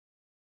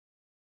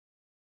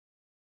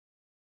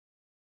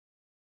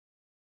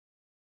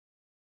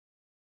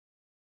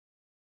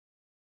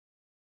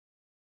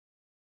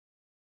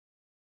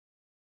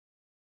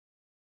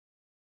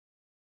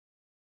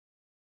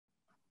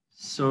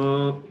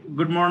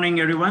Good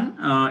morning, everyone.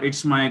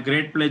 It's my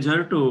great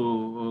pleasure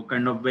to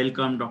kind of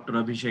welcome Dr.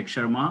 Abhishek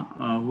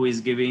Sharma, who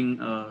is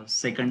giving a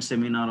second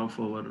seminar of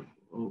our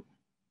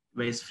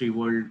Waste Free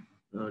World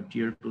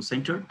Tier 2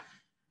 Center.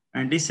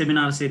 And this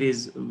seminar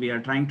series, we are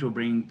trying to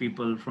bring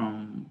people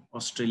from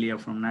Australia,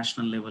 from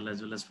national level,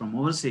 as well as from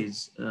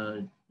overseas,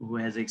 who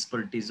has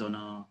expertise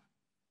on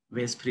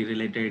waste-free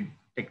related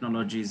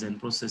technologies and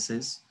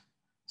processes.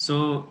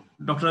 So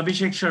Dr.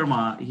 Abhishek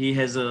Sharma, he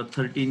has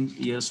 13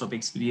 years of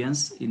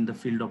experience in the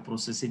field of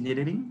process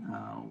engineering.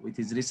 With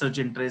his research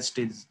interest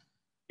is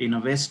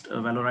in waste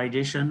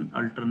valorization,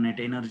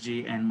 alternate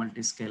energy, and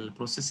multi-scale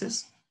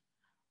processes.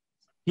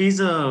 He's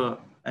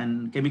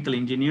an chemical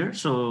engineer.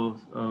 So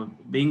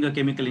being a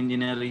chemical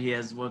engineer, he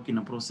has worked in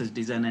a process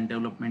design and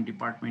development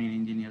department in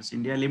Engineers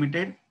India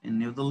Limited in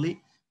New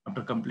Delhi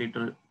after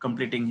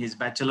completing his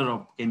Bachelor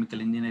of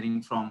Chemical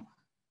Engineering from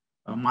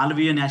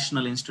Malviya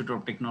National Institute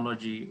of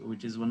Technology,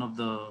 which is one of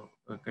the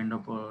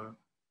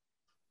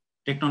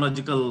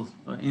technological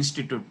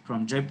institute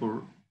from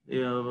Jaipur.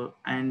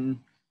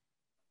 And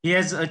he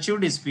has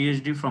achieved his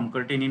PhD from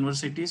QUT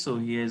University. So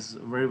he is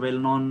very well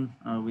known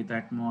with the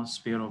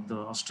atmosphere of the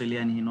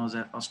Australian. He knows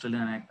that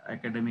Australian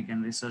academic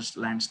and research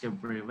landscape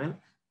very well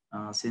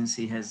since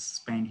he has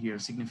spent here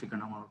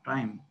significant amount of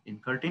time in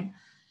QUT.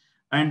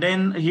 And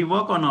then he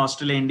worked on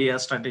Australia-India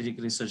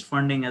strategic research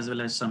funding as well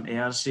as some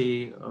ARC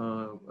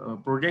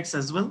projects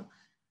as well.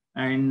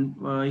 And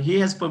he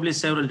has published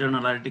several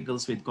journal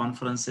articles with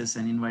conferences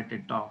and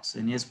invited talks.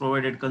 And he has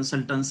provided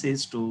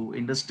consultancies to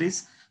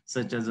industries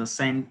such as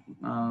Saint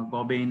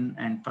Gobain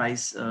and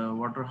Price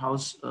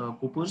Waterhouse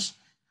Coopers.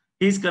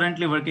 He is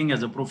currently working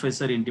as a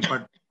professor in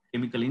Department of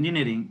Chemical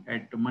Engineering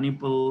at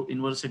Manipal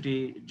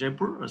University,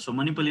 Jaipur. So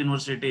Manipal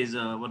University is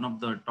one of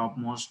the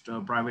topmost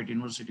private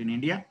university in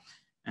India,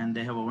 and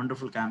they have a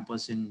wonderful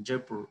campus in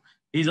Jaipur.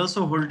 He's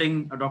also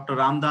holding a Dr.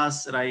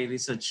 Ramdas Rai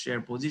Research Chair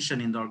position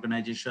in the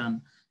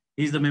organization.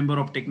 He's the member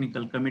of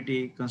technical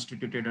committee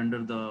constituted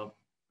under the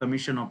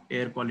Commission of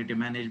Air Quality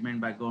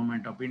Management by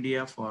Government of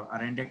India for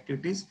R&D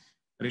activities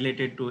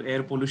related to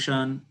air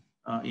pollution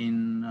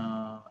in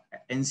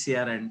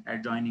NCR and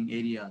adjoining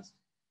areas.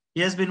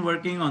 He has been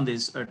working on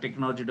this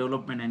technology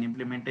development and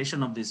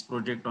implementation of this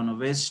project on a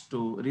waste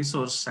to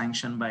resource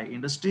sanctioned by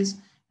industries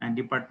and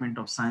Department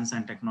of Science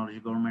and Technology,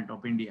 Government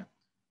of India.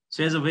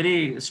 So he has a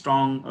very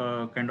strong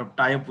kind of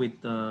tie-up with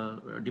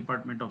the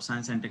Department of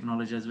Science and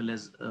Technology as well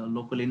as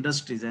local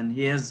industries. And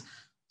he has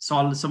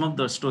solved some of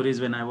the stories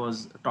when I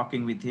was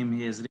talking with him.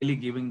 He is really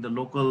giving the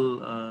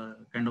local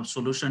kind of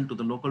solution to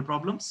the local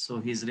problems. So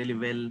he's really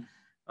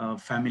well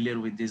familiar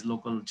with these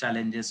local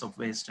challenges of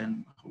waste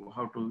and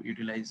how to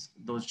utilize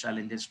those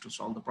challenges to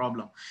solve the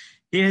problem.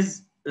 He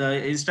is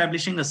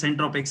establishing a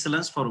center of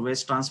excellence for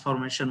waste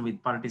transformation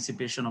with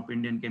participation of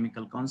Indian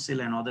Chemical Council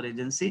and other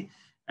agency.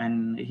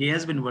 And he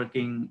has been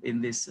working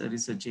in this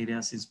research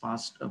area since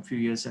past a few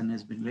years and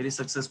has been very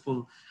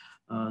successful.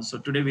 So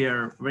today we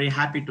are very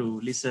happy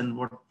to listen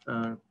what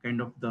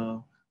kind of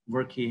the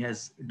work he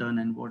has done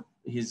and what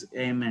his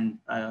aim and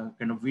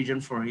kind of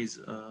vision for his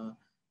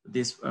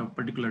this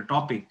particular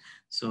topic.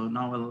 So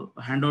now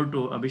I'll hand over to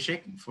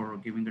Abhishek for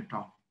giving the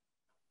talk.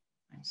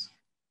 Thanks.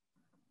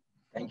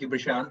 Thank you,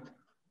 Prashant.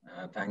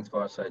 Thanks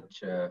for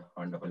such a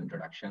wonderful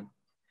introduction.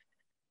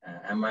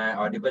 Am I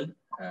audible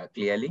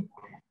clearly?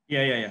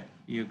 Yeah.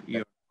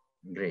 You're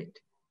great.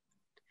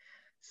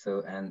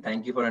 So, and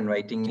thank you for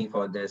inviting me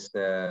for this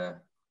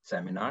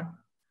seminar.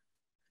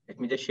 Let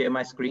me just share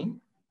my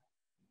screen.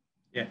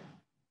 Yeah.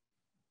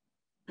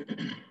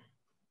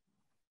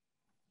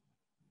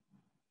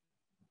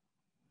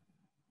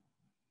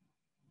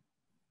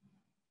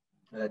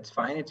 That's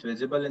fine. It's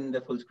visible in the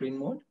full screen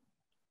mode.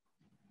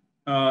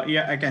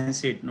 Yeah, I can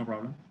see it. No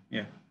problem.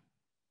 Yeah.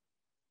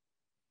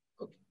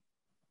 Okay.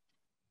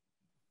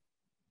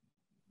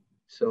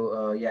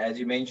 So yeah, as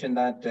you mentioned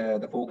that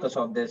the focus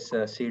of this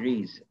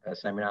series,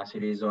 seminar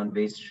series on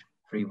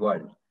waste-free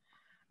world,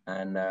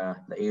 and the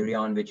area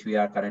on which we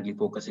are currently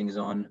focusing is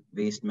on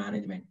waste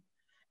management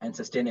and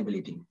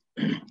sustainability,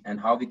 and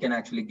how we can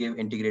actually give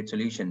integrated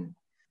solution,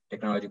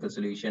 technological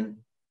solution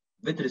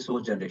with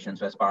resource generation,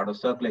 so as part of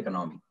circular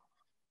economy.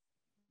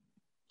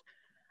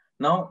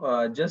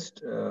 Now,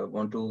 just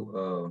want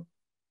to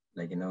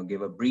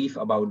give a brief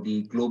about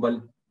the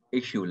global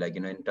issue,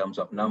 in terms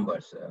of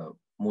numbers.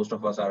 Most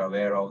of us are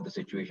aware of the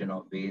situation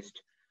of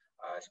waste,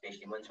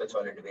 especially municipal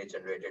solid waste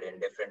generated in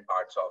different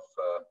parts of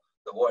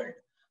the world.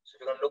 So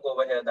if you can look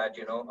over here that,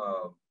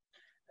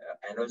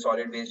 annual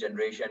solid waste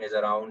generation is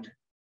around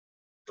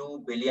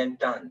 2 billion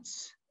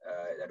tons.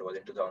 That was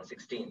in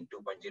 2016,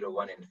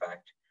 2.01 in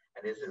fact,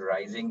 and is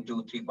rising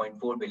to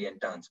 3.4 billion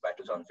tons by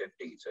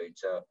 2050. So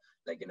it's a,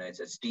 it's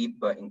a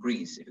steep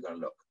increase if you're going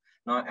to look.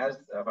 Now, as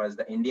far as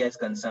the India is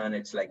concerned,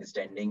 it's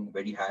standing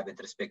very high with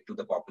respect to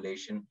the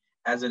population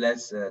as well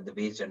as the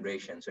waste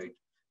generation. So it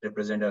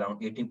represents around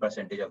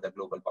 18% of the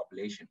global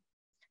population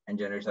and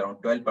generates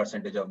around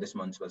 12% of this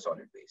municipal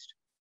solid waste.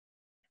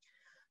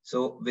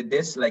 So with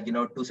this,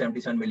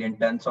 277 million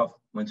tons of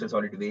municipal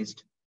solid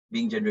waste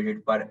being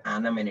generated per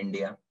annum in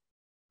India,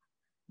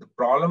 The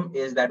problem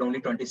is that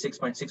only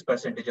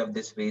 26.6% of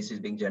this waste is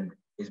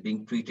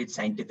being treated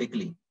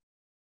scientifically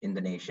in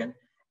the nation.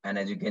 And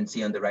as you can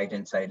see on the right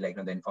hand side, like, you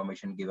know, the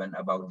information given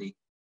about the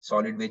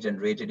solid waste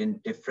generated in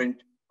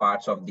different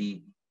parts of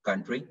the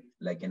country,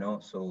 like, you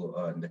know,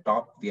 so in the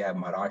top we have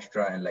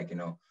Maharashtra and, like, you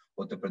know,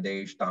 Uttar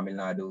Pradesh, Tamil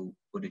Nadu,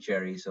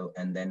 Puducherry. So,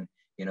 and then,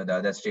 you know, the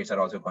other states are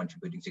also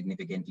contributing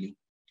significantly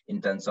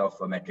in terms of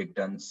metric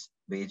tons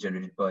waste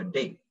generated per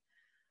day.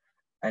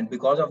 And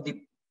because of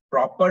the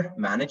proper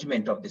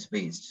management of this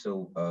waste,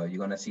 so you're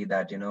going to see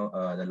that, you know,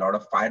 a lot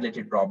of fire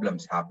related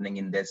problems happening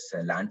in this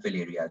landfill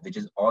area, which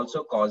is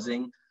also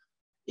causing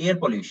air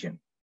pollution.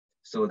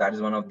 So that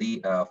is one of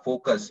the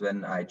focus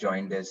when I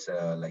joined this,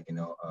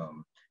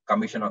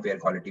 Commission of Air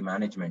Quality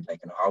Management, like,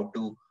 you know, how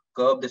to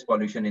curb this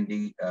pollution in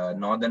the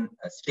northern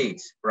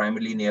states,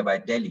 primarily nearby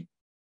Delhi,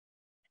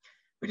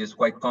 which is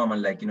quite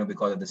common, like, you know,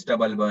 because of the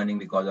stubble burning,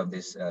 because of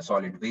this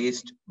solid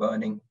waste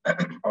burning,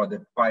 or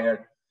the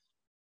fire,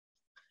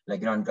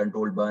 like, you know,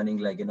 uncontrolled burning,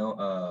 like, you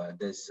know,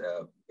 this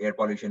air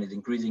pollution is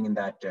increasing in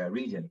that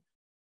region.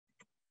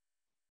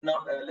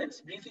 Now,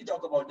 let's briefly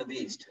talk about the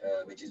waste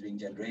which is being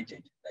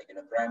generated. Like, you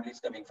know, primarily it's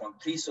coming from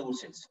three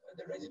sources: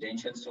 the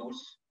residential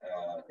source,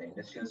 the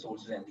industrial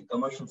sources, and the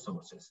commercial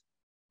sources.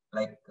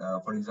 Like,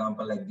 for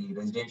example, like the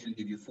residential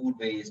give you food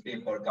waste,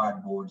 paper,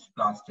 cardboards,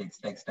 plastics,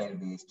 textile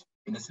waste.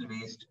 Industrial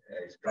waste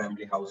is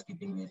primarily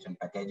housekeeping waste and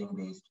packaging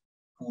waste,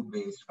 food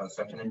waste,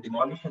 construction and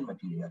demolition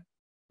material,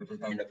 which is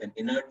kind of an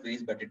inert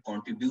waste, but it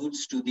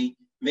contributes to the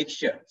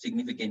mixture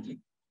significantly.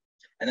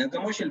 And then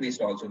commercial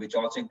waste also, which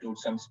also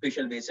includes some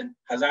special waste and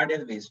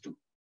hazardous waste too.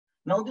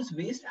 Now, this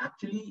waste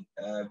actually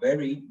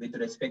vary with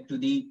respect to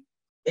the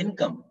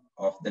income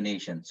of the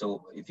nation.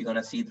 So if you're going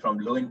to see from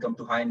low income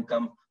to high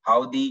income,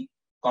 how the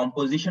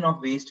composition of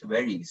waste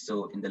varies.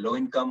 So in the low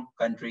income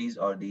countries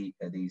or the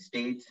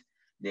states,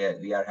 there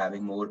we are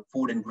having more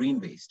food and green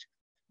waste.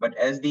 But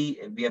as we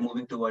are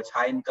moving towards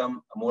high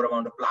income, more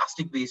amount of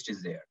plastic waste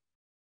is there,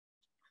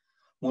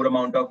 more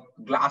amount of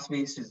glass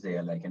waste is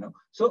there, like, you know.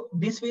 So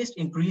this waste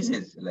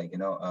increases, like, you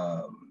know,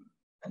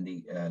 and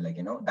the like,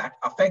 you know, that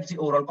affects the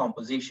overall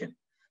composition.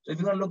 So if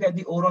you're going to look at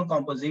the overall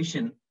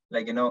composition,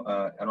 like, you know,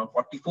 around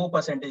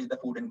 44% is the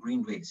food and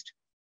green waste,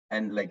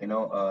 and, like, you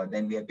know,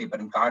 then we have paper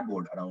and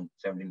cardboard around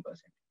 17%,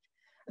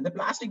 and the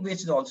plastic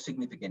waste is also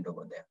significant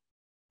over there.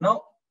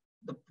 Now,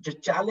 the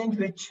challenge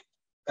which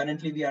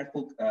currently we are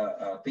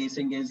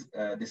facing is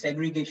the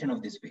segregation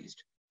of this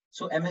waste.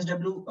 So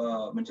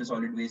MSW, mentioned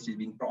solid waste, is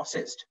being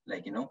processed,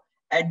 like, you know,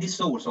 at the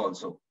source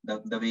also.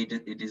 The way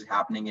it is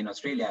happening in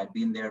Australia, I've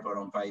been there for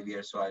around 5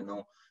 years, so I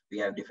know we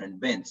have different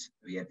bins.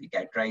 We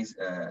categorize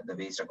the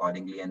waste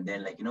accordingly, and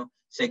then, like, you know,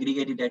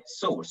 segregate it at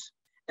source,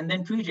 and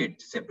then treat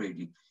it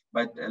separately.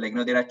 But like, you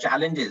know, there are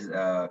challenges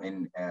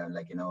in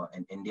like, you know,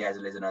 in India as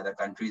well as in other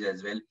countries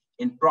as well,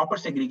 in proper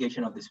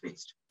segregation of this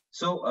waste.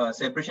 So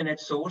separation at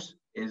source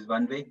is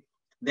one way.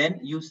 Then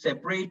you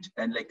separate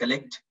and, like,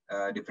 collect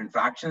different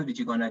fractions which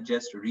you're gonna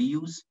just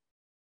reuse.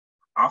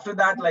 After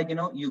that, like, you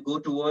know, you go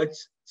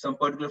towards some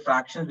particular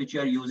fractions which you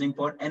are using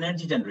for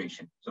energy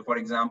generation. So for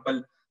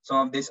example,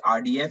 some of this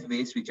RDF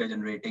waste which are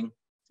generating,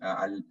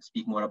 I'll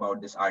speak more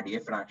about this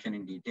RDF fraction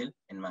in detail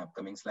in my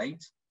upcoming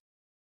slides.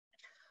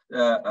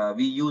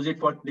 We use it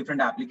for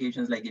different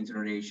applications like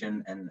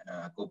incineration and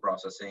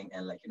co-processing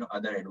and, like, you know,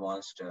 other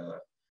advanced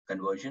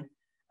conversion.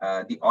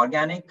 The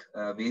organic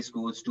waste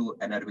goes to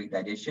anaerobic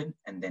digestion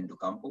and then to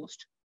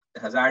compost. The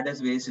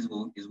hazardous waste is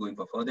going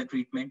for further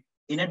treatment.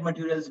 Inert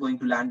material is going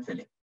to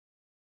landfilling.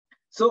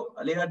 So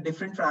there are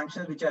different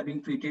fractions which are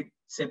being treated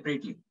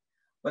separately.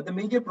 But the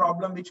major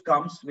problem which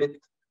comes with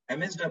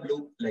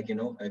MSW, like, you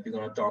know, if you're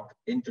going to talk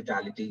in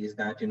totality, is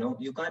that, you know,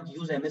 you can't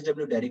use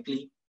MSW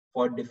directly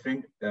for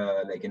different,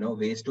 like, you know,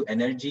 waste to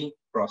energy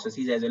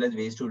processes as well as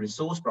waste to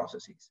resource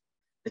processes.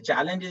 The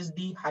challenge is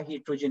the high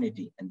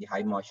heterogeneity and the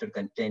high moisture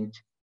content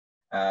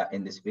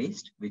in this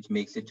waste, which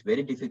makes it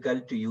very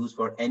difficult to use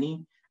for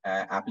any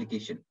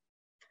application.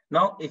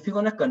 Now, if you're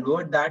going to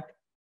convert that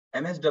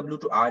MSW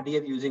to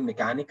RDF using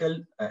mechanical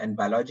and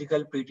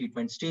biological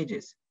pretreatment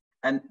stages,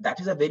 and that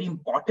is a very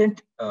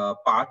important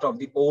part of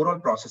the overall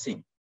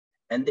processing,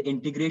 and the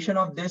integration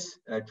of this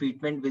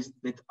treatment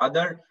with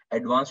other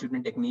advanced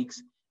treatment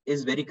techniques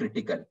is very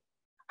critical.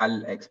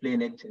 I'll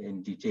explain it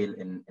in detail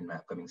in my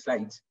upcoming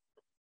slides.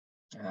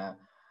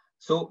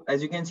 So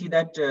as you can see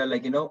that,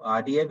 like, you know,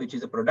 RDF, which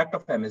is a product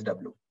of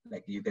MSW,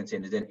 like you can say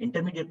it is an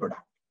intermediate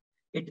product.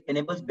 It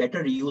enables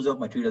better reuse of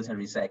materials and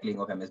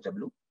recycling of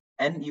MSW.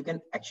 And you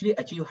can actually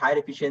achieve higher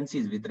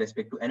efficiencies with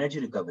respect to energy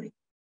recovery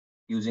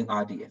using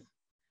RDF.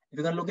 If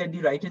you're going to look at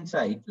the right-hand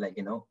side, like,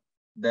 you know,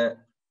 the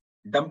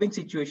dumping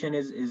situation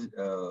is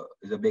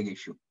a big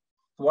issue.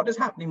 So what is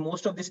happening?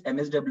 Most of this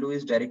MSW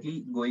is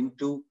directly going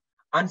to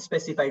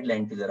unspecified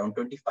landfills. Around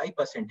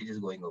 25% is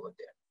going over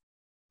there.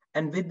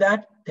 And with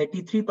that,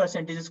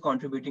 33% is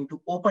contributing to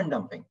open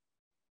dumping,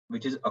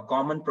 which is a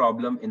common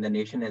problem in the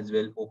nation as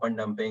well. Open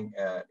dumping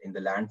in the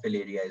landfill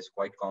area is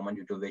quite common,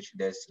 due to which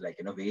there's, like,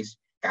 you know, waste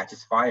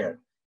catches fire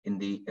in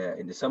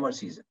the summer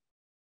season.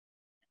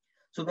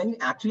 So when you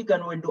actually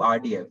convert to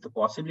RDF, the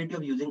possibility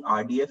of using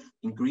RDF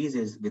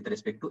increases with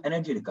respect to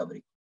energy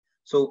recovery.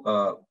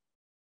 So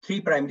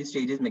three primary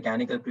stages: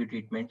 mechanical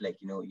pretreatment, like,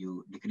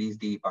 you decrease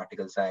the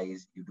particle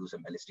size, you do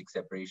some ballistic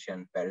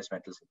separation, ferrous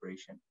metal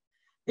separation.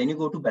 Then you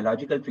go to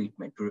biological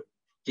treatment to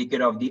take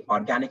care of the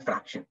organic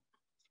fraction,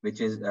 which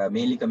is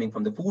mainly coming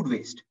from the food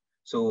waste.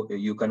 So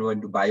you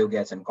convert to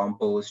biogas and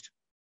compost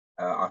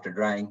after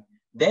drying.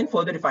 Then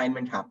further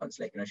refinement happens,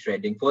 like,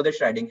 shredding. Further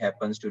shredding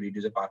happens to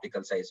reduce the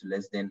particle size to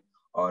less than,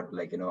 or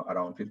like,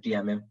 around 50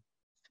 mm.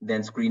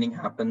 Then screening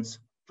happens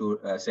to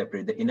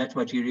separate the inert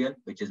material,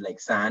 which is like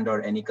sand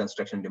or any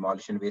construction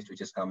demolition waste, which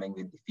is coming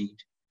with the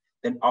feet.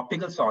 Then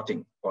optical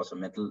sorting for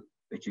some metal,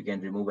 which you can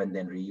remove and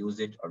then reuse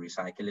it or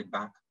recycle it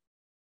back.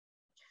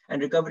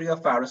 And recovery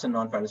of ferrous and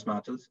non-ferrous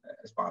metals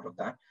as part of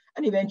that.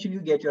 And eventually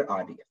you get your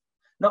RDF.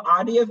 Now,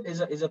 RDF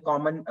is a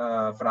common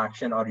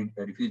fraction or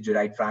refuse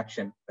derived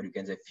fraction, or you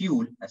can say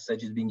fuel as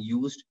such, is being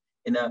used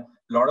in a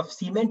lot of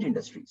cement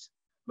industries.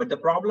 But the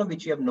problem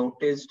which you have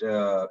noticed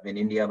in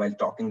India while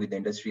talking with the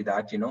industry,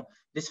 that,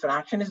 this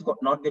fraction is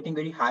not getting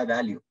very high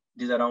value.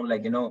 It is around,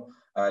 like,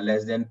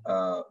 less than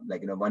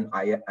like, 1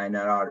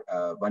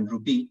 INR, 1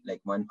 rupee,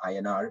 like 1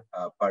 INR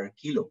per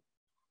kilo,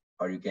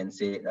 or you can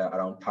say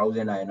around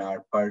 1,000 INR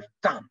per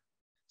ton.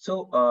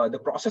 So the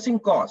processing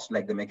cost,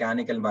 like the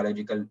mechanical and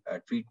biological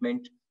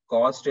treatment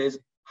cost, is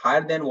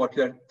higher than what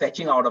you are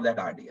fetching out of that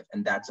RDF.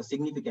 And that's a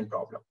significant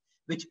problem,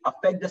 which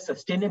affect the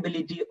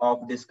sustainability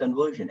of this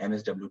conversion,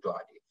 MSW to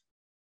RDF.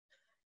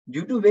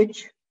 Due to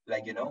which,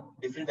 like,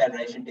 different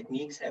valorization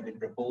techniques have been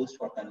proposed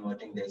for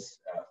converting this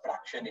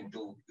fraction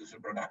into useful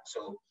products.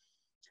 So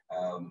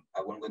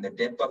I won't go in the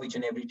depth of each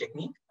and every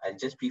technique. I'll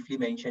just briefly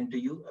mention to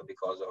you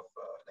because of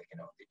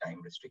the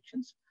time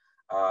restrictions.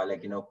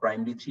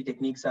 Primarily 3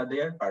 techniques are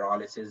there: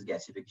 pyrolysis,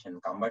 gasification,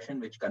 and combustion,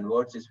 which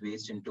converts this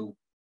waste into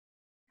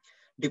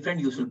different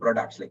useful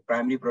products, like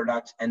primary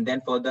products. And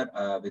then further,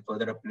 with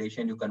further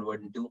application, you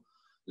convert into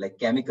like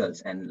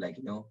chemicals and, like,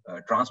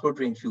 transport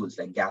range fuels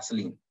like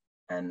gasoline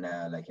and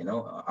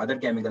other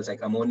chemicals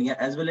like ammonia,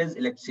 as well as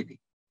electricity.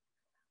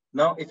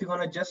 Now, if you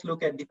want to just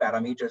look at the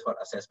parameters for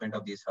assessment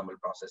of these thermal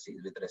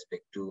processes with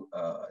respect to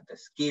the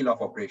scale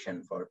of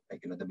operation for,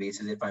 like, the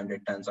basis is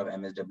 500 tons of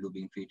MSW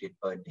being treated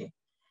per day.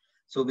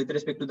 So with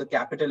respect to the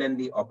capital and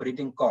the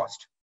operating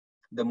cost,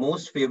 the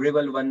most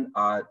favorable one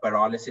are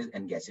pyrolysis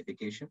and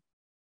gasification,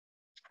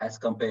 as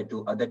compared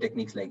to other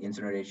techniques like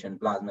incineration,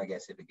 plasma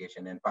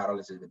gasification, and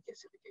pyrolysis with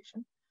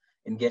gasification.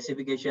 In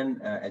gasification,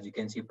 as you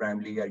can see,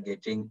 primarily you are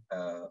getting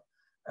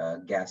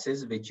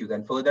gases, which you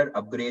can further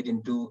upgrade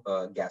into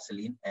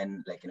gasoline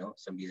and, like,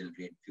 some diesel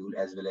grade fuel,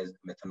 as well as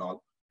methanol.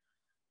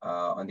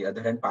 On the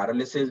other hand,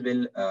 pyrolysis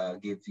will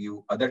give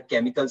you other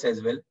chemicals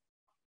as well.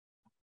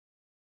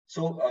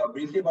 So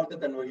briefly about the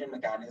conversion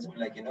mechanism,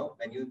 like,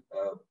 when you,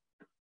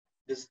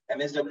 this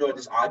MSW or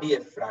this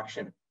RDF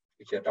fraction,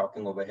 which you're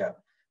talking over here,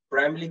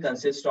 primarily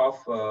consists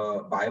of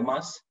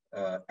biomass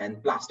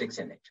and plastics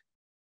in it.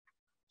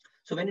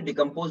 So when you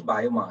decompose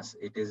biomass,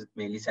 it is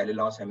mainly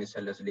cellulose,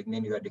 hemicellulose,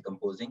 lignin you are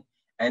decomposing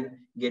and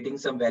getting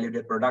some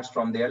valuable products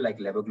from there, like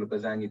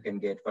levoglucosan you can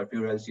get,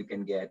 furfuryls you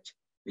can get,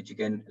 which you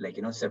can, like,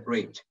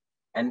 separate.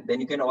 And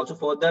then you can also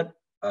further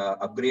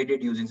upgrade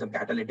it using some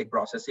catalytic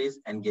processes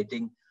and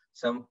getting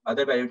some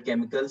other valued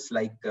chemicals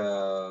like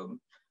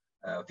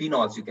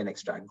phenols you can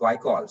extract,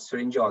 glycols,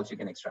 syringols you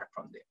can extract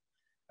from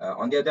there.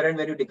 On the other hand,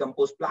 when you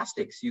decompose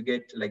plastics, you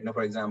get, like,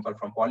 for example,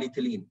 from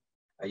polyethylene,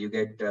 you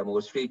get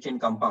more straight chain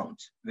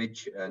compounds,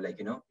 which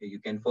you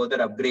can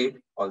further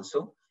upgrade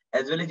also,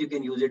 as well as you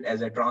can use it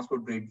as a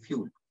transport grade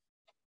fuel.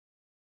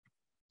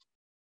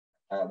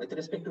 With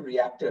respect to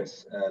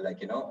reactors,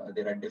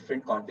 there are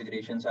different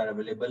configurations are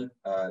available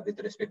with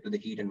respect to the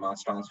heat and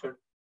mass transfer.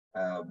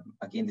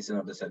 Again, this is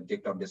not the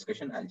subject of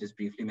discussion. I'll just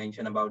briefly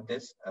mention about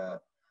this.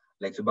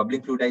 So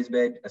bubbling fluidized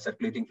bed, a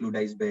circulating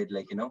fluidized bed,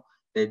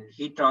 the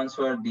heat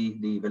transfer,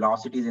 the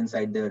velocities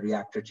inside the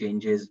reactor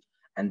changes,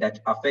 and that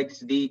affects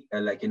the,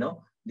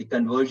 the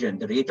conversion,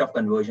 the rate of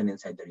conversion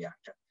inside the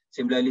reactor.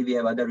 Similarly, we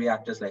have other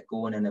reactors like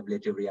cone and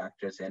ablative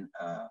reactors and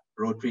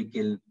rotary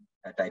kiln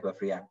type of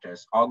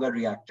reactors, auger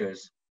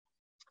reactors.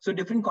 So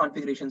different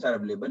configurations are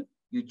available.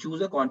 You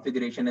choose a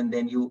configuration and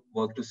then you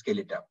work to scale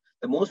it up.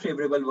 The most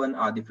favorable one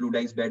are the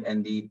fluidized bed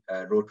and the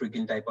rotary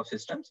kiln type of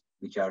systems,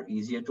 which are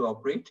easier to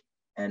operate.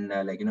 And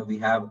we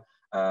have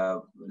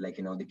the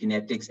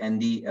kinetics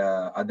and the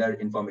other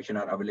information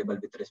are available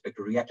with respect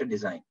to reactor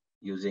design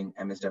using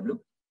MSW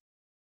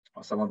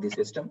or some of these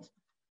systems.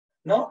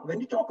 Now, when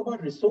you talk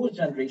about resource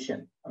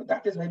generation,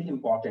 that is very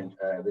important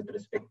with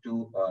respect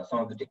to some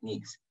of the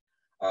techniques.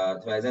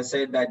 So as I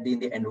said, that in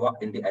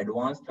the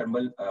advanced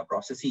thermal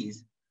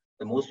processes,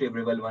 the most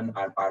favorable one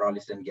are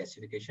pyrolysis and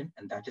gasification,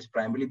 and that is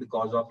primarily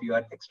because of you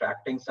are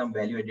extracting some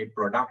value-added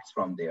products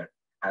from there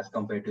as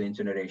compared to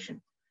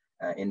incineration,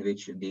 in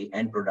which the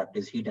end product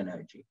is heat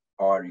energy,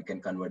 or you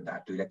can convert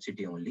that to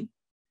electricity only,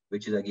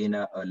 which is again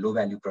a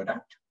low-value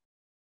product.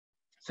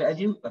 So as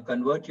you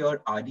convert your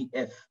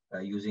RDF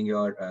using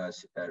your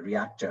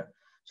reactor,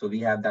 so we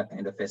have that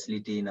kind of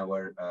facility in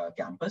our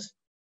campus.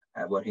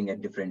 working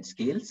at different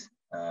scales,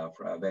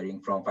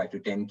 varying from 5 to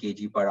 10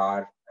 kg per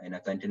hour in a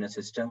container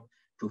system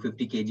to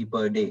 50 kg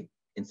per day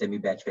in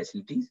semi-batch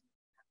facilities.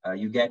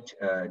 You get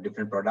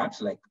different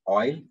products like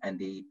oil and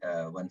the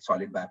one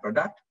solid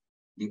byproduct.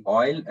 The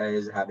oil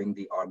is having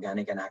the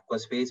organic and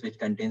aqueous phase, which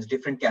contains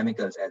different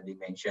chemicals, as we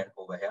mentioned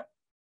over here.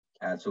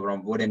 So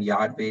from wood and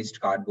yard waste,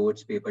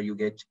 cardboards, paper, you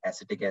get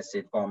acetic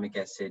acid, formic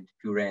acid,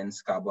 furans,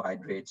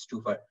 carbohydrates,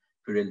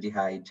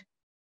 2-furaldehyde,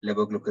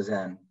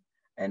 levoglucosan.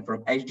 And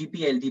from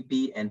HDP,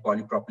 LDP, and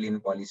polypropylene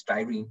and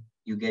polystyrene,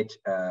 you get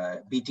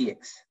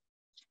BTX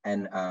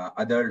and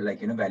other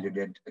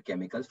valued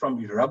chemicals.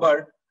 From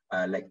rubber,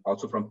 like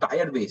also from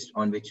tire waste,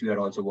 on which we are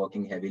also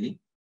working heavily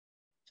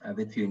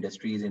with few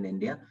industries in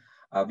India.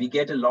 We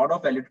get a lot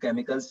of valued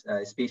chemicals,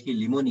 especially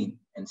limonene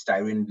and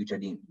styrene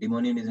butadiene.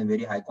 Limonene is in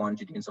very high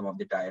quantity in some of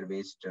the tire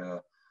waste,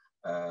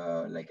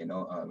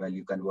 well,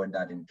 you convert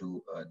that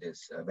into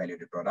this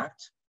valued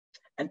products.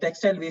 And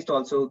textile waste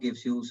also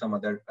gives you some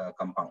other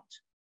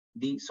compounds.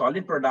 The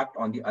solid product,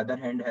 on the other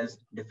hand, has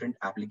different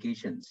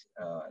applications,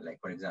 like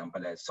for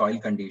example, as soil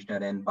conditioner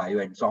and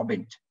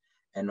bioadsorbent.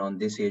 And on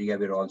this area,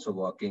 we're also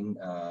working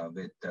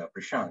with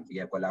Prashant. We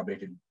have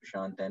collaborated with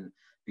Prashant, and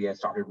we have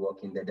started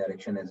working in that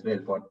direction as well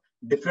for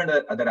different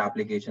other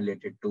applications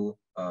related to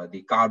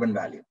the carbon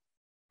value.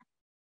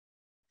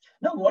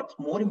 Now, what's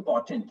more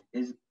important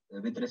is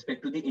with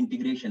respect to the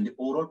integration, the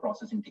overall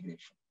process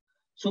integration.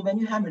 So when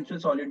you have mineral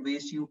solid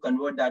waste, you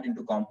convert that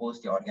into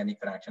compost, the organic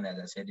fraction, as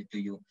I said it to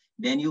you.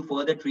 Then you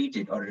further treat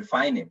it or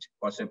refine it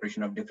for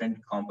separation of different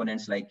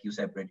components, like you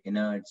separate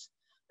inerts,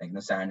 like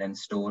sand and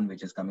stone,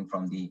 which is coming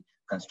from the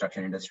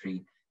construction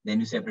industry. Then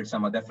you separate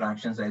some other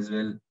fractions as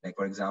well, like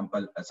for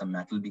example, some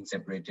metal being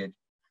separated.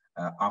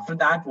 After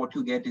that, what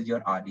you get is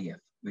your RDF,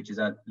 which is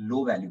a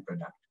low value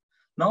product.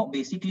 Now,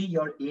 basically,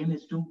 your aim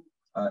is to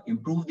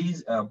improve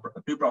these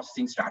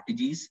pre-processing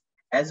strategies,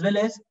 as well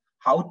as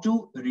how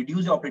to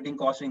reduce the operating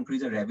costs and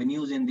increase the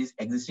revenues in these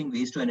existing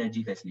waste to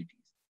energy facilities.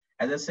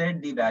 As I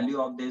said, the value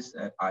of this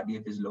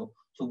RDF is low.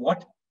 So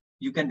what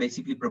you can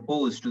basically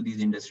propose to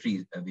these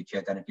industries which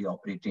are currently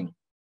operating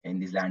in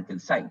these landfill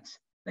sites,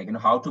 like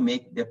how to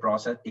make their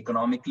process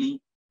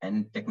economically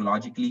and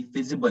technologically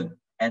feasible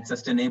and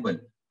sustainable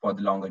for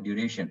the longer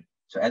duration.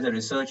 So as a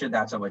researcher,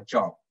 that's our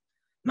job.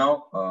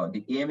 Now,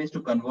 the aim is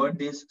to convert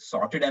this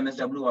sorted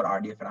MSW or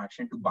RDF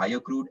fraction to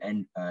biocrude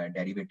and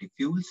derivative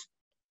fuels,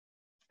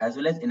 as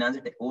well as enhance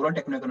the overall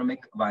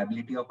techno-economic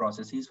viability of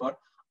processes for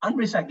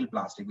unrecycled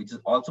plastic, which is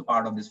also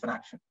part of this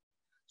fraction.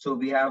 So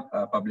we have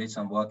published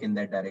some work in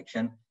that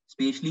direction,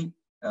 especially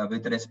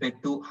with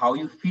respect to how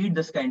you feed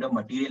this kind of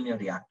material in your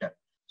reactor.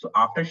 So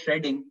after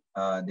shredding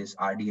this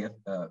RDF,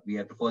 we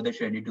have to further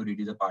shred it to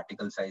reduce the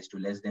particle size to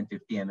less than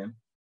 50 mm.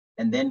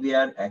 And then we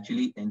are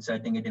actually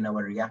inserting it in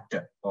our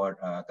reactor for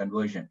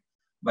conversion.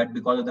 But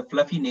because of the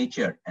fluffy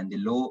nature and the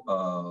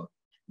low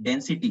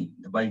density,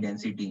 the bulk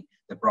density,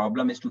 the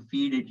problem is to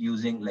feed it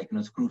using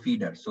screw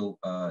feeder. So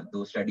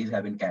those studies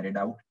have been carried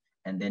out,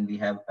 and then we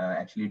have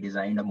actually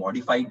designed a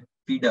modified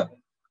feeder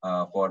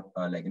for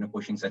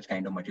pushing such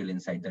kind of material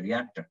inside the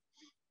reactor.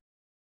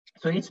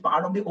 So it's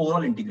part of the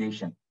overall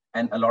integration,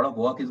 and a lot of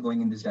work is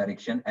going in this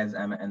direction, as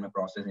I'm a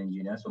process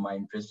engineer. So my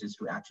interest is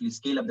to actually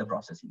scale up the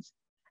processes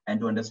and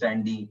to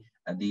understand the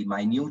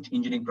minute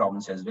engineering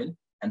problems as well,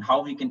 and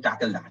how we can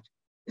tackle that.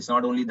 It's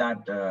not only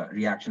that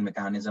reaction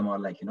mechanism or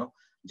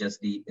just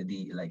the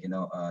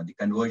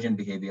conversion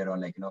behavior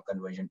or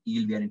conversion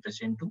yield we are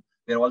interested into.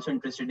 We're also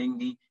interested in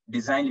the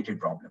design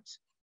related problems.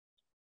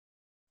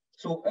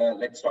 So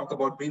let's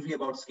talk briefly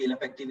about scale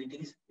up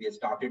activities. We have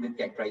started with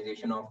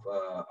characterization of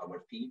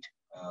our feed,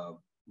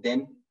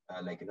 then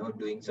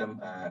doing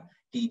some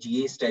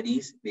TGA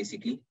studies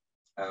basically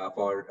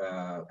for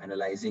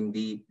analyzing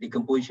the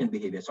decomposition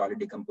behavior, solid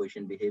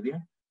decomposition behavior.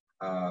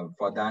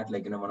 For that,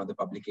 one of the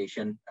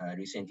publication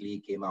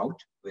recently came out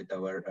with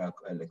our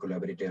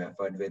collaborative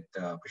effort with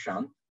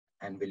Prashant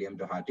and William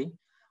Doherty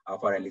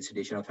for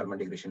elucidation of thermal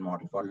degradation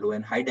model for low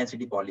and high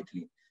density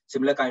polyethylene.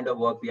 Similar kind of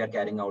work we are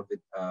carrying out with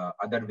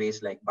other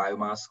waste like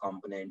biomass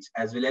components,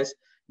 as well as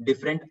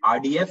different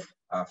RDF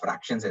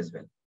fractions as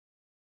well.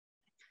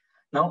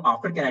 Now,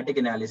 after kinetic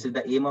analysis,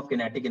 the aim of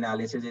kinetic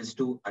analysis is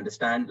to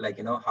understand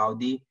how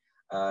the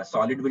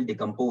solid will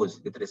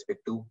decompose with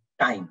respect to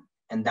time.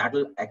 And that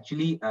will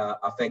actually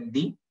affect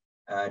the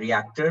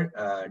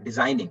reactor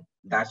designing.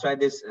 That's why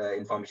this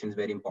information is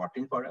very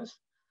important for us.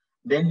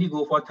 Then we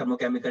go for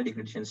thermochemical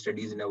degradation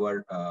studies in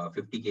our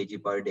 50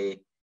 kg per day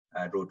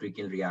rotary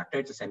kiln reactor.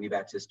 It's a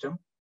semi-batch system,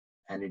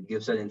 and it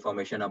gives us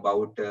information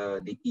about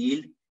the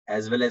yield,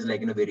 as well as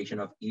variation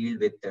of yield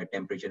with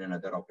temperature and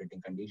other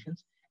operating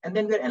conditions. And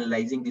then we're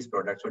analyzing these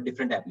products for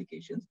different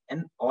applications,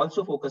 and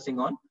also focusing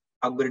on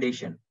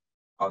upgradation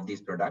of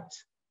these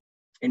products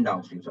in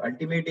downstream. So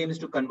ultimate aim is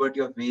to convert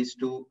your waste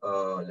to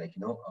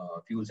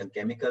fuels and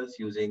chemicals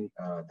using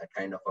that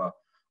kind of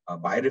a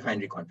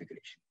biorefinery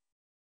configuration.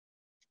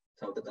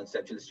 Some of the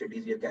conceptual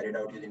studies we have carried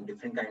out using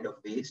different kind of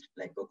waste,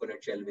 like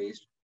coconut shell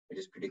waste, which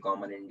is pretty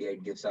common in India.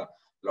 It gives a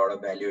lot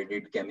of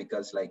value-added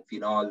chemicals like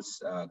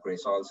phenols,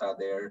 creosols are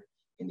there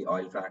in the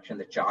oil fraction.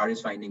 The char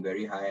is finding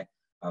very high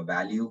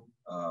value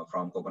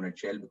from coconut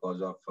shell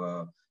because of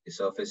the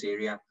surface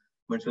area.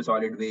 Municipal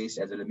solid waste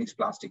as well as mixed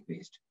plastic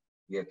waste.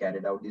 We have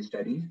carried out these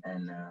studies,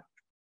 and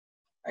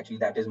actually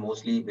that is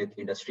mostly with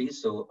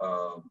industries. So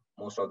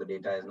most of the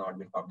data has not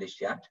been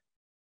published yet.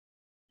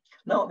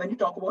 Now, when you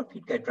talk about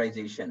feed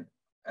characterization,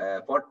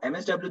 for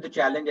MSW, the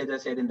challenge, as I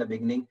said in the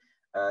beginning,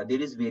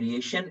 there is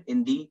variation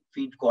in the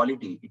feed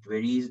quality. It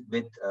varies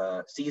with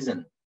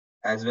season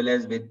as well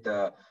as with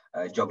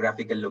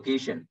geographical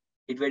location.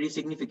 It varies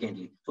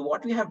significantly. So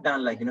what we have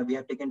done, we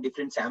have taken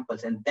different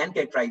samples and then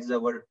characterized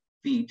our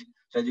feed.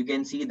 So as you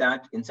can see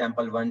that in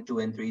sample 1, 2,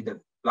 and 3,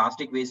 the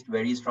plastic waste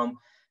varies from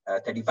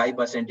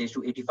 35%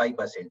 to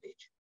 85%.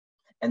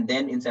 And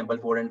then in sample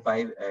 4 and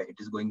 5, it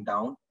is going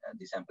down.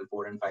 The sample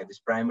 4 and 5 is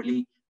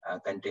primarily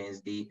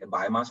contains the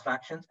biomass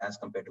fractions as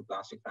compared to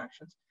plastic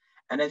fractions.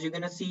 And as you're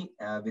going to see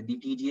with the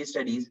TGA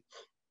studies,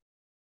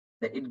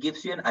 that it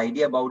gives you an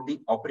idea about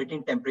the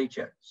operating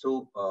temperature.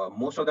 So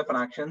most of the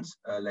fractions,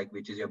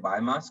 which is your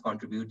biomass,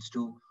 contributes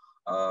to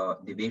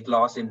the weight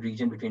loss in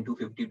region between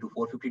 250 to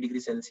 450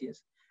 degrees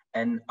Celsius.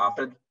 And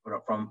after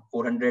from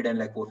 400 and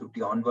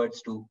 450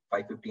 onwards to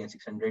 550 and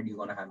 600, you're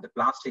going to have the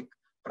plastic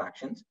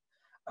fractions.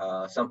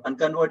 Some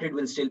unconverted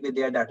will still be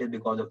there. That is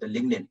because of the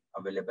lignin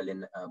available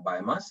in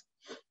biomass.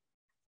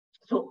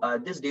 So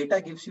this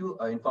data gives you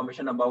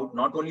information about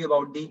not only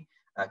about the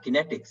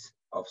kinetics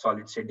of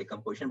solid state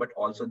decomposition, but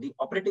also the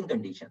operating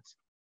conditions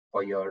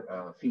for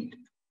your feed.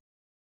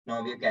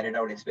 Now we have carried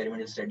out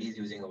experimental studies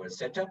using our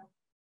setup,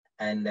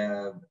 and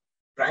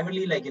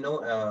primarily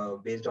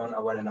based on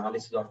our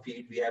analysis of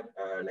feed, we have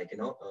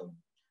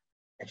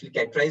actually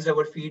characterized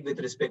our feed with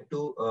respect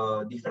to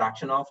the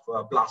fraction of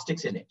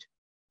plastics in it.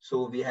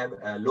 So we have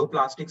low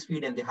plastics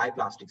feed and the high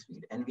plastics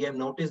feed. And we have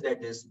noticed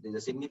that there's a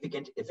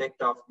significant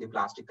effect of the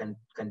plastic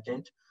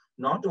content,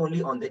 not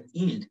only on the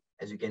yield,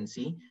 as you can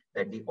see,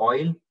 that the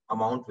oil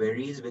amount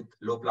varies with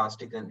low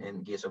plastic and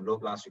in case of low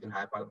plastic and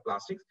high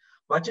plastics,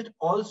 but it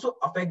also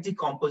affects the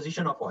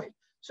composition of oil.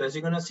 So as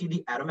you're going to see,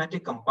 the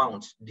aromatic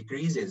compounds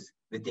decreases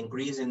with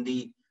increase in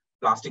the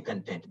plastic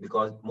content,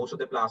 because most of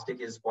the plastic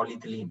is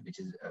polyethylene,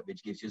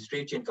 which gives you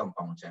straight chain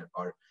compounds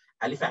or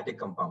aliphatic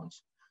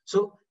compounds.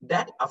 So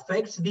that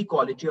affects the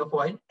quality of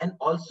oil and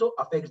also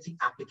affects the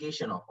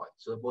application of oil.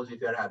 So suppose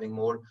if you are having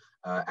more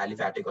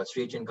aliphatic or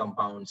straight chain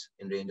compounds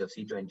in range of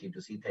C20 to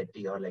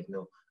C30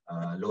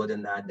 or lower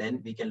than that,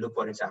 then we can look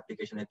for its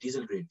application at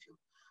diesel grade fuel.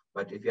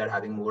 But if you are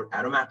having more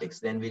aromatics,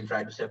 then we'll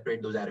try to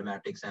separate those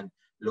aromatics and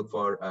look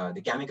for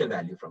the chemical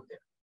value from there.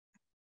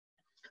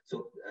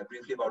 So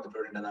briefly about the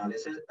product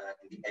analysis,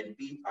 the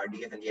LP,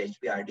 RDF and the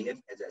HP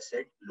RDF, as I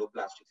said, low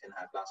plastics and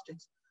high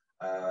plastics.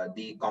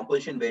 The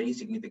composition varies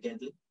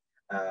significantly.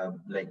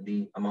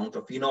 The amount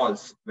of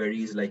phenols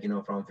varies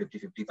from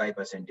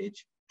 50-55%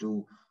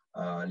 to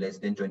less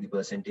than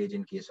 20%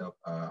 in case of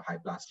high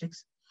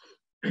plastics.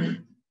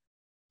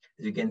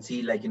 As you can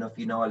see,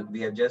 phenol,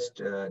 we have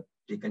just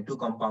taken two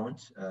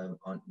compounds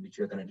on which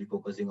we are currently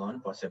focusing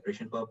on for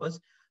separation purpose.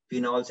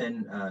 Phenols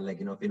and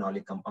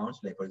phenolic compounds,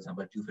 like for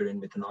example,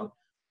 2,4-methanol,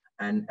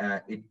 and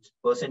its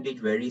percentage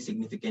varies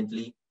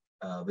significantly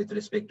with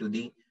respect to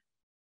the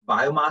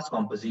biomass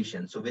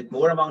composition. So with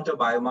more amount of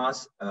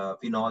biomass,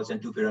 phenols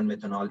and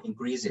 2,4-methanol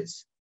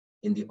increases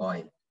in the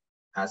oil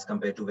as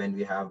compared to when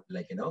we have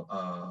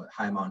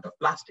high amount of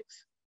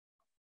plastics.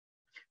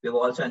 We have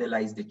also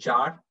analyzed the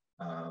char,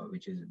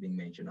 which is being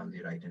mentioned on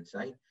the right hand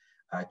side.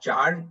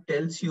 Char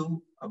tells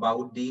you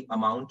about the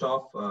amount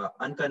of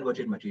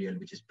unconverted material,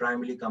 which is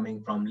primarily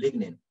coming from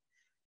lignin.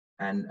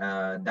 And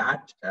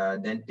that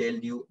then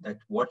tells you that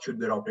what should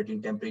be your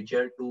operating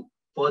temperature to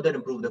further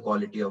improve the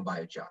quality of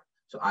biochar.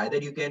 So either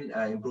you can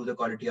improve the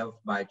quality of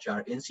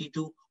biochar in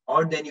situ,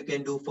 or then you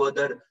can do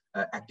further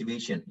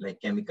activation,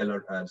 like chemical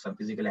or some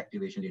physical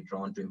activation later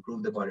on to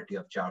improve the quality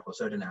of char for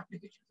certain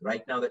applications.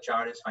 Right now, the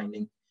char is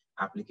finding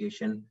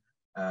application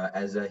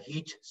as a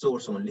heat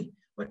source only,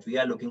 but we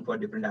are looking for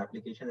different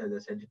applications. As I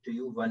said to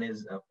you, one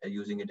is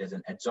using it as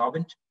an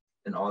adsorbent,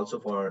 and also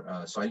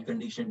for soil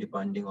condition,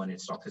 depending on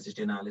its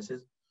toxicity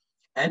analysis,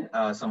 and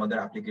some other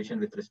application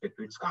with respect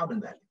to its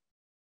carbon value.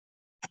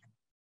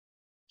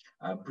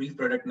 Brief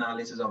product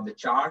analysis of the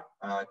char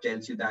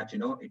tells you that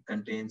it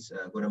contains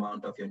a good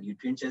amount of your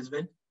nutrients as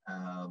well,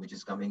 which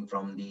is coming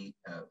from the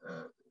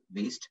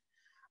waste.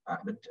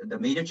 But the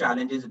major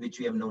challenges which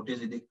we have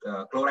noticed is the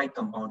chloride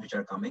compounds which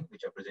are coming,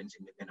 which are present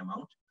significant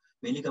amount,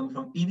 mainly coming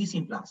from PVC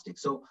and plastic.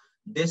 So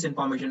this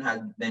information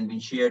has then been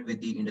shared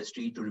with the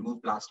industry to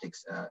remove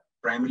plastics,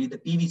 primarily the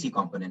PVC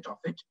component of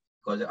it,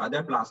 because the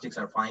other plastics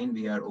are fine.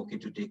 We are okay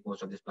to take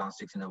most of these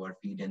plastics in our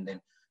feed and then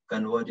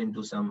convert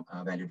into some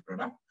valued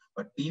product.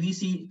 But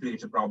PVC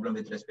creates a problem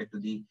with respect to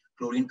the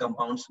chlorine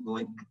compounds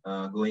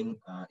going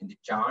in the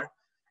char,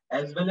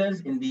 as well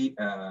as in the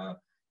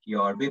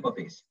your vapor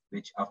phase,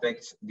 which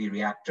affects the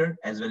reactor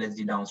as well as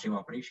the downstream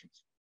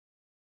operations.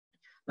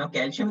 Now,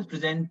 calcium is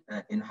present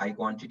in high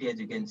quantity, as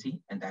you can see,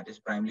 and that is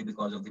primarily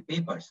because of the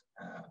papers.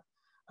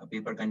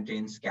 Paper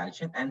contains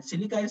calcium, and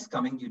silica is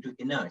coming due to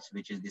inerts,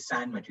 which is the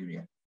sand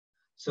material.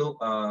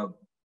 So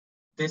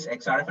This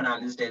XRF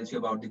analysis tells you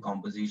about the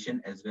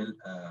composition as well,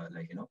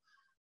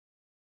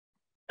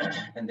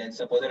 and then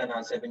some further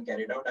analysis have been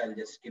carried out. I'll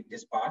just skip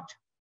this part.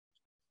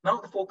 Now,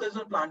 the focus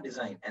on plant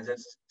design, as I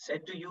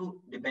said to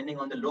you, depending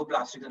on the low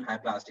plastics and high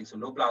plastics. So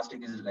low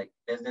plastic is like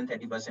less than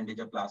 30%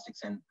 of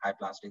plastics, and high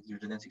plastics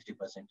greater than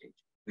 60%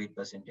 weight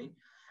percentage.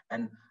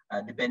 And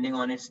depending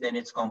on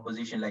its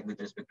composition, like with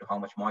respect to how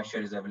much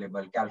moisture is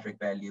available, calorific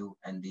value,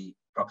 and the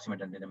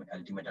proximate and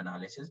ultimate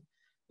analysis,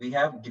 we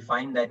have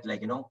defined that,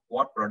 like,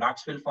 what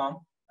products will form,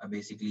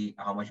 basically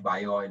how much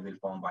bio oil will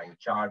form,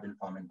 biochar will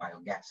form, and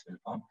biogas will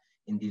form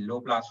in the low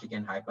plastic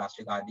and high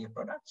plastic RDF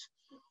products.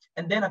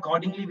 And then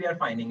accordingly, we are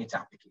finding its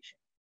application.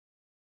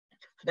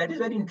 So that is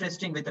very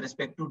interesting with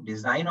respect to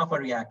design of a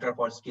reactor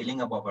for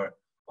scaling up of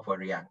a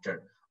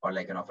reactor, or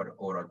like of an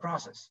overall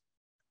process.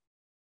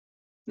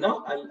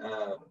 Now,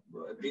 I'll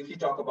briefly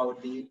talk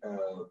about the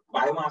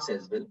biomass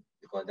as well,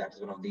 because that is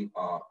one of the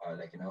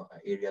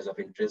areas of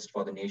interest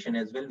for the nation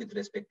as well with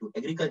respect to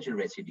agricultural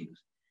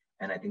residues.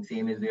 And I think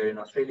same is there in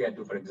Australia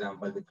too, for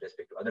example, with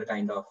respect to other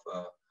kind of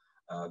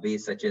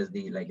waste, such as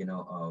the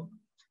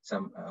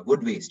some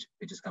wood waste,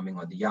 which is coming,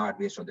 or the yard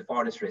waste, or the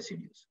forest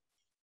residues.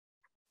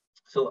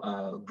 So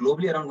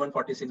globally, around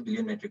 146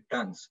 billion metric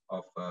tons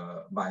of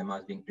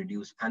biomass being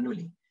produced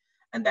annually.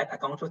 And that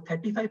accounts for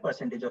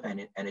 35% of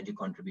energy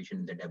contribution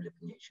in the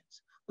developing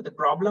nations. But the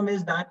problem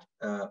is that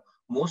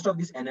most of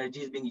this energy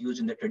is being used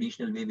in the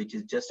traditional way, which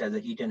is just as a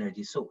heat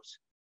energy source.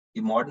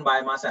 The modern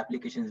biomass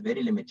application is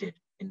very limited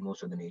in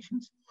most of the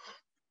nations.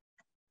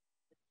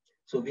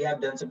 So we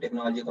have done some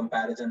technology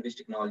comparison, which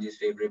technology is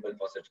favorable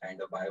for such kind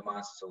of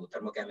biomass. So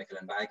thermochemical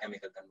and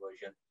biochemical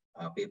conversion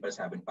papers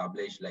have been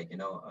published, in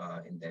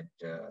that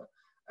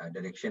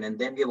direction. And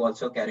then we have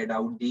also carried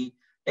out the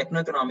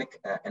techno-economic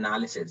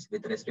analysis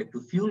with respect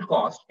to fuel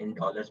cost in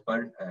dollars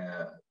per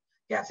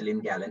gasoline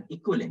gallon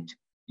equivalent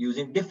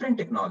using different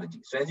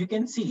technologies. So as you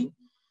can see,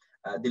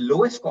 the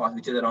lowest cost,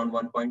 which is around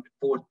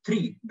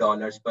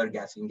 $1.43 per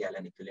gasoline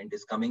gallon equivalent,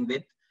 is coming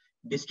with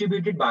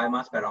distributed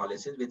biomass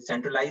pyrolysis with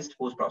centralized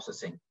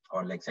post-processing,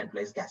 or like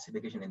centralized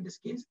gasification in this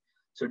case.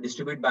 So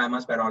distributed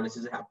biomass pyrolysis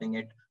is happening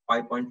at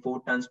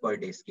 5.4 tons per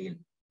day scale.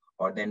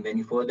 Or then when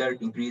you further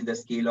increase the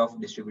scale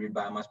of distributed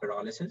biomass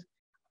pyrolysis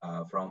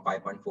from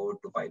 5.4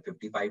 to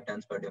 555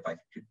 tons per day,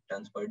 550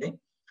 tons per day,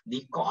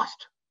 the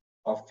cost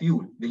of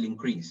fuel will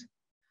increase.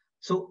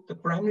 So the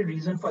primary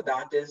reason for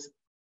that is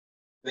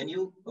when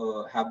you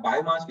have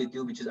biomass with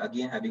you, which is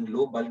again having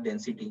low bulk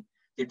density,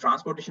 the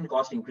transportation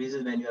cost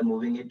increases when you are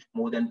moving it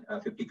more than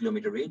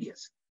 50-kilometer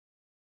radius.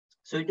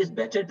 So it is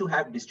better to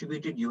have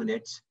distributed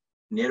units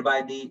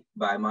nearby the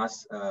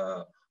biomass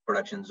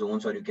production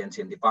zones, or you can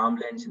say in the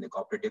farmlands, in the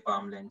cooperative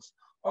farmlands,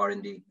 or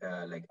in the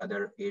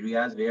other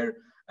areas where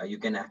you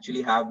can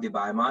actually have the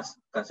biomass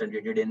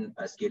concentrated in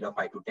a scale of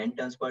 5 to 10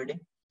 tons per day,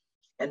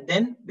 and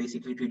then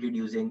basically treated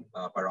using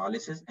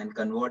pyrolysis and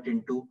convert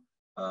into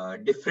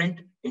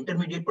different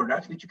intermediate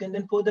products, which you can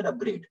then further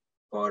upgrade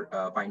for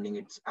finding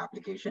its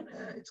application,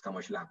 its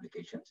commercial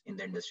applications in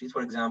the industries.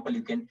 For example,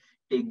 you can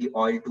take the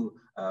oil to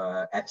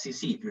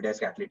FCC,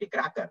 fluidized catalytic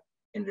cracker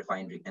in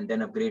refinery, and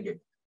then upgrade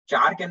it.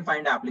 Char can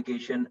find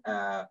application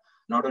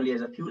not only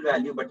as a fuel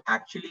value, but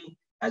actually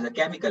as a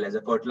chemical, as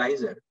a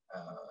fertilizer,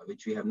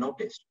 which we have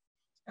noticed.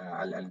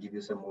 I'll give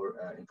you some more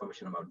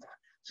information about that.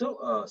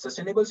 So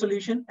sustainable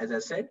solution, as I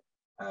said,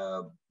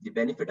 the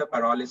benefit of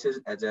pyrolysis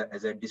as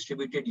a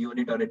distributed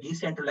unit or a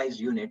decentralized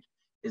unit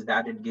is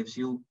that it gives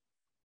you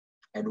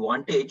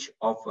advantage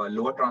of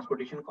lower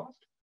transportation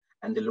cost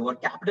and the lower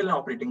capital and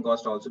operating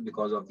cost also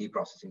because of the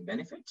processing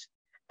benefits,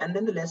 and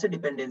then the lesser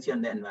dependency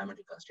on the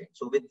environmental constraints.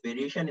 So with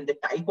variation in the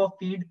type of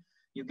feed,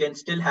 you can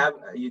still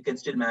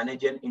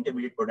manage an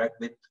intermediate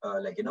product with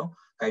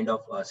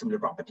similar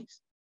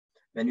properties.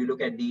 When you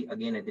look at the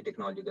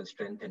technological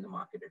strength and the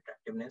market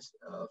attractiveness,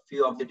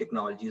 few of the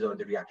technologies or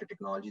the reactor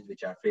technologies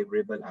which are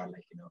favorable are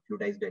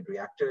fluidized bed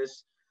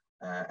reactors,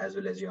 as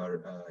well as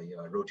your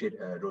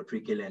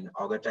rotary kill and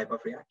auger type of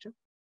reactor.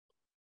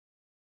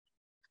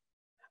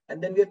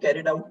 And then we have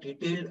carried out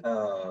detailed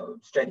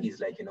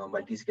studies,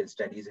 multi-scale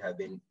studies have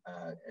been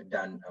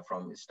done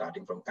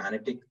starting from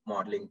kinetic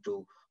modeling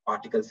to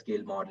particle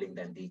scale modeling,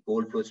 then the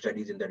cold flow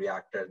studies in the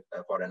reactor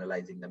for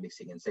analyzing the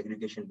mixing and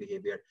segregation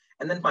behavior,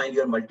 and then finally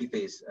your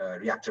multi-phase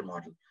reactor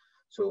model.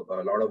 So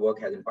a lot of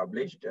work has been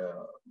published.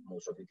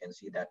 Most of you can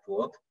see that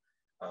work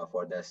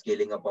for the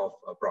scaling up of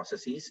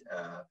processes.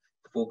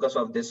 The focus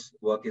of this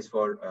work is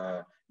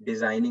for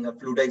designing a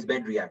fluidized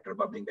bed reactor,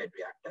 bubbling bed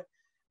reactor.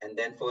 And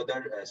then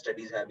further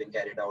studies have been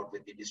carried out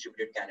with the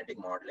distributed kinetic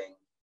modeling,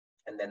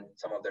 and then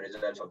some of the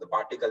results of the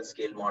particle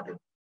scale model,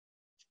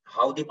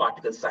 how the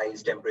particle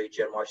size,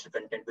 temperature, moisture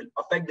content will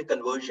affect the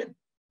conversion.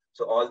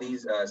 So all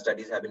these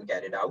studies have been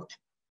carried out.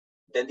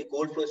 Then the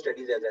cold flow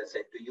studies, as I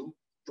said to you,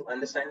 to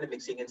understand the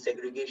mixing and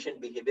segregation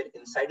behavior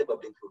inside a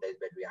bubbling fluidized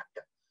bed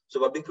reactor.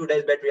 So bubbling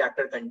fluidized bed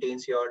reactor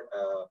contains your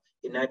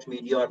inert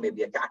media or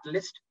maybe a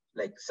catalyst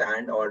like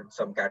sand or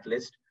some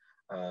catalyst.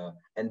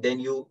 And then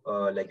you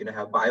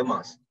have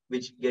biomass,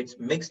 which gets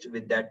mixed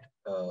with that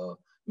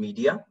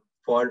media.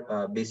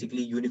 for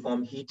basically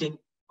uniform heating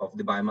of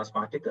the biomass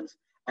particles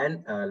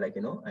and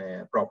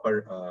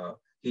proper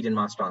heat and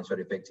mass transfer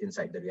effects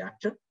inside the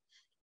reactor.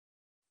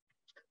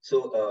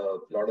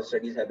 So a lot of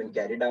studies have been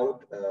carried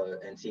out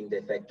and seeing the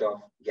effect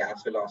of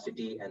gas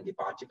velocity and the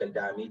particle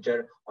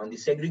diameter on the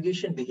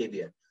segregation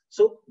behavior.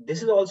 So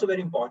this is also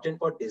very important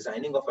for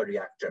designing of a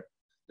reactor.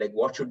 Like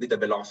what should be the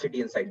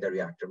velocity inside the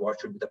reactor? What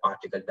should be the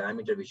particle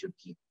diameter we should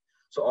keep?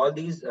 So all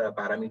these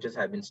parameters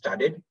have been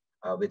studied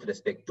with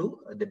respect to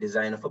the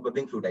design of a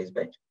bubbling fluidized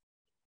bed.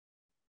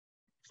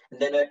 And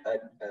then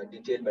a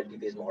detailed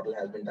multi-phase model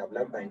has been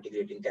developed by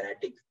integrating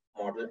kinetic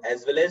model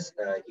as well as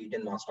heat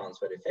and mass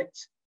transfer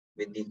effects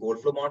with the cold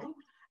flow model,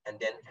 and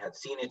then have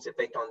seen its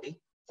effect on the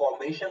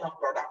formation of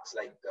products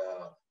like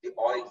the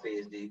oil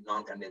phase, the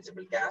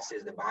non-condensable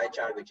gases, the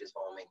biochar which is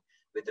forming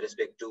with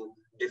respect to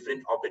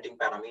different operating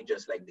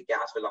parameters like the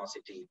gas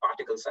velocity,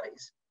 particle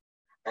size,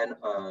 and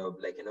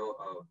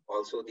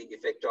also the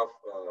effect of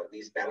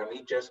these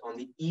parameters on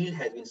the yield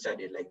has been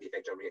studied, like the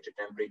effect of reactor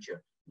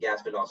temperature,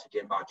 gas velocity,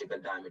 and particle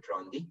diameter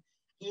on the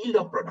yield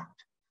of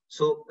product.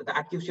 So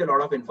that gives you a lot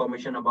of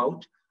information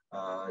about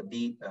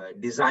the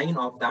design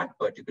of that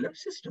particular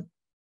system.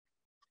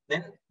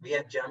 Then we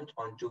have jumped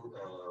onto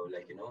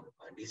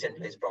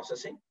decentralized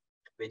processing,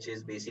 which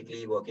is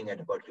basically working at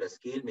a particular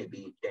scale,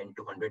 maybe 10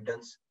 to 100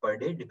 tons per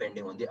day,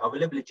 depending on the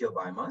availability of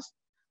biomass.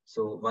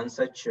 So one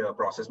such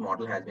process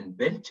model has been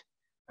built.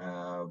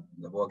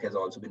 The work has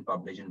also been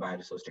published in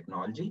Bioresource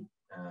Technology.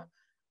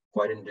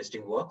 Quite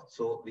interesting work.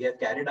 So we have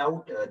carried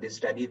out this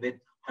study with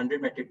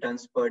 100 metric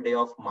tons per day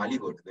of Mali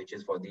wood, which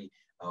is for the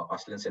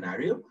Australian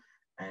scenario.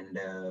 And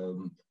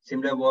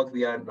similar work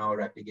we are now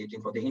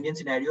replicating for the Indian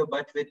scenario,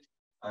 but with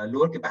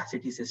lower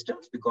capacity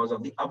systems because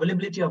of the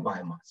availability of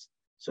biomass.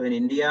 So in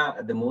India,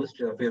 the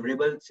most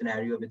favorable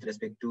scenario with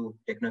respect to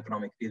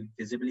techno-economic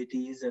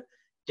feasibility is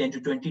 10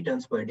 to 20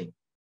 tons per day.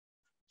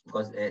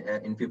 Because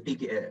in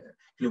 50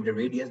 kilometer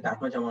radius,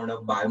 that much amount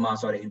of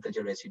biomass or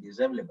agricultural residue is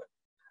available.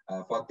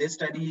 For this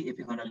study, if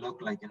you're going to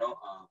look like, we have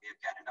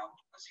carried out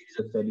a series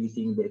of studies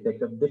seeing the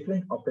effect of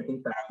different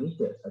operating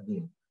parameters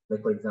again.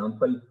 Like for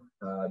example,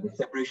 the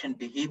separation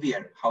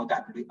behavior, how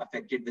that will be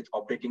affected with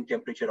operating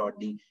temperature or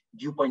the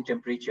dew point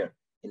temperature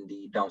in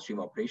the downstream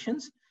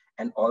operations,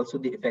 and also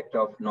the effect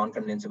of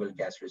non-condensable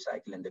gas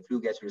recycle and the flue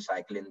gas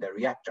recycle in the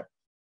reactor.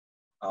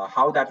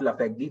 How that will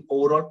affect the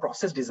overall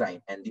process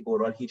design and the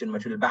overall heat and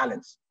material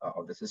balance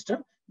of the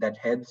system that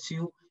helps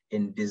you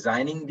in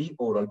designing the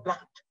overall plant.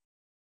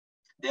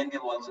 Then we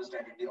have also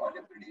studied the oil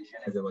degradation.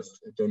 As I was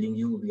telling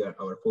you,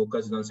 our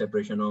focus is on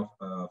separation of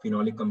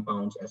phenolic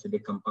compounds,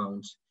 acidic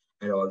compounds,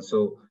 and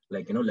also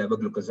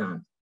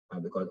levoglucosan,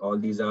 because all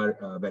these are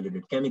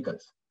validated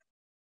chemicals.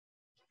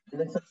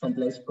 And then some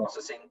centralized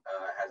processing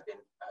has been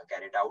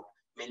carried out,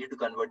 mainly to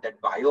convert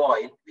that bio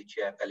oil, which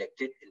you have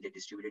collected in the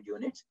distributed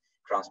units,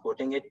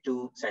 transporting it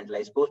to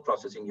centralized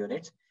post-processing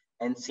units,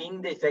 and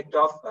seeing the effect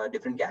of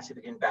different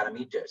gasification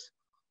parameters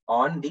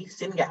on the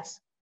syngas,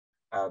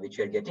 which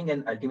you are getting.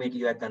 And ultimately,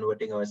 you are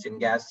converting our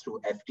syngas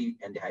through FT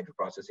and the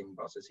hydroprocessing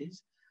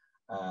processes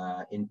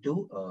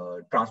into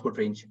transport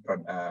range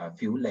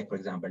fuel, like for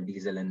example,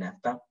 diesel and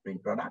naphtha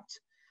range products.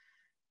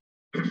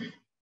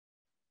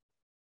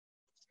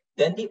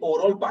 Then the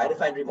overall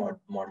biorefinery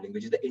modeling,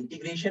 which is the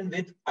integration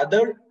with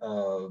other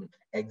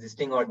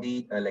existing or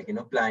the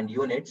planned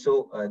units.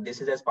 So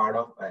this is as part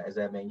of, as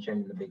I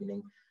mentioned in the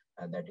beginning,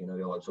 that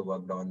we also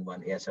worked on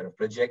one ASRF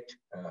project.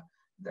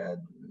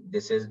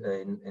 This is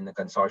in a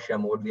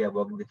consortia mode. We have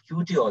worked with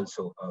QUT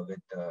also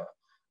with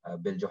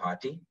Bill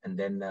Johati, and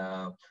then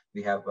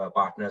we have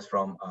partners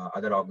from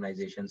other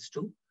organizations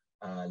too,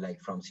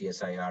 like from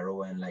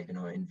CSIRO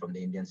and from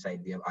the Indian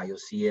side we have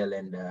IOCL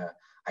and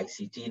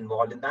ICT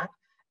involved in that.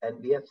 And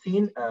we have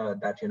seen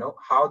that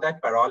how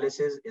that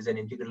pyrolysis is an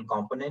integral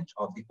component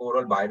of the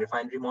overall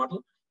biorefinery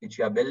model which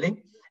we are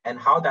building, and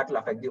how that will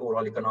affect the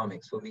overall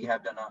economics. So we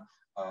have done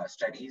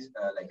studies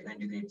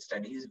integrated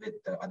studies with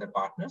other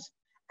partners,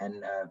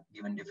 and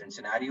given different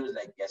scenarios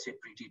like acid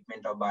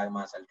pretreatment of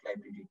biomass, alkali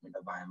pretreatment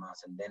of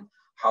biomass, and then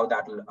how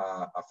that will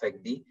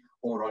affect the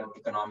overall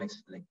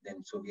economics.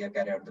 So we have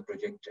carried out the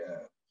project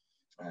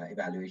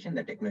evaluation,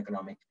 the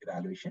techno-economic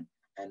evaluation,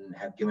 and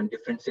have given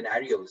different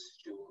scenarios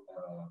to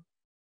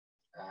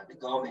the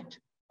government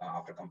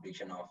after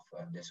completion of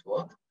this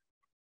work.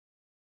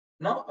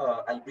 Now,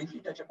 I'll briefly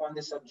touch upon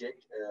this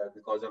subject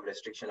because of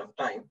restriction of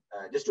time.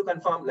 Just to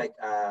confirm,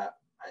 I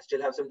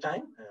still have some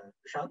time,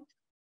 Prashant?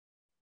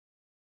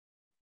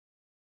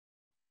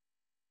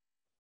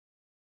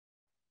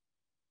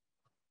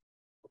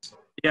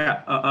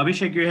 Yeah,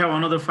 Abhishek, you have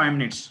another 5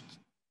 minutes.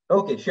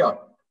 Okay, sure.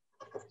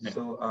 Yeah.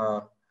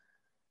 So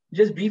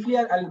just briefly,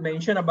 I'll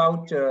mention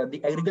about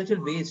the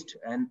agricultural waste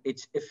and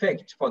its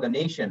effect for the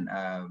nation,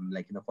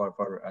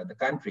 for the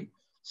country.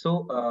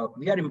 So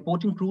we are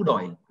importing crude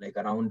oil, like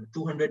around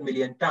 200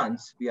 million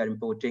tons we are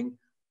importing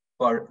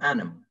per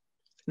annum.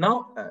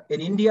 Now,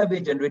 in India,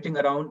 we're generating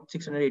around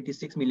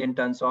 686 million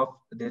tons of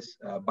this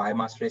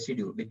biomass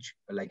residue, which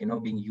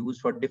being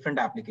used for different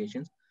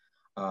applications.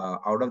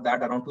 Out of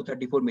that, around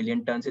 234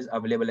 million tons is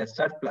available as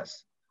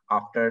surplus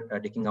after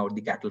taking out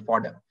the cattle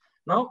fodder.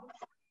 Now,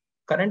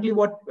 currently,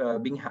 what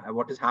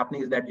is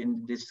happening is that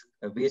in this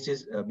waste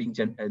is being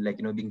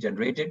being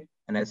generated,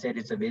 and I said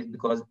it's a waste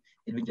because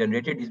it's being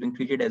generated, it's being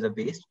treated as a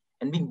waste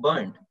and being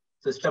burned.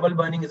 So stubble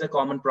burning is a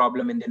common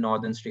problem in the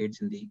northern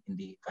states in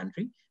the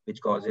country,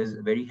 which causes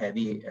very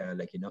heavy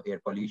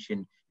air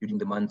pollution during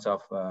the months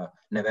of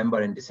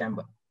November and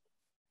December.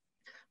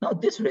 Now,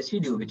 this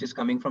residue, which is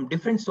coming from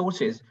different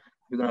sources,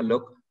 we're going to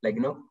look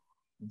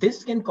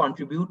this can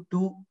contribute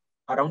to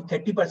around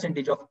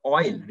 30% of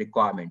oil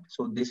requirement.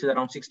 So this is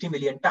around 60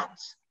 million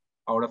tons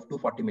out of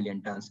 240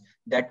 million tons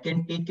that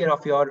can take care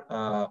of your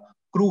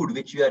crude,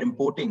 which you are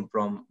importing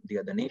from the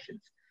other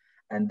nations.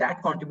 And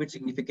that contributes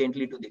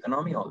significantly to the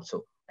economy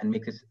also and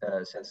makes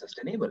it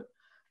self-sustainable.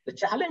 The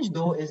challenge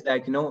though is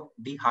that,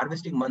 the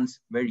harvesting months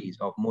varies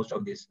of most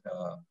of this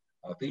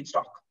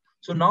feedstock.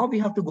 So now we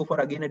have to go for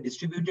again a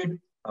distributed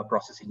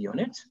processing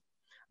units.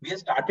 We have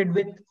started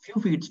with few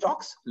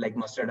feedstocks like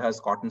mustard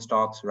husk, cotton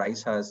stalks,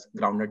 rice husk,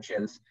 groundnut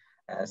shells.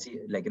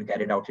 It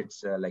carried out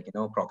its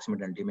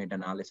proximate ultimate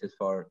analysis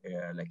for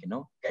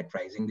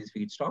characterizing these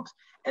feedstocks,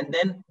 and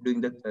then doing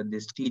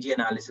this TG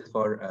analysis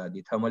for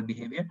the thermal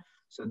behavior.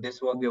 So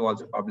this work we have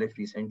also published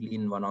recently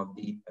in one of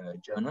the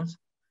journals,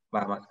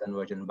 Biomass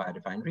Conversion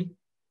Biorefinery.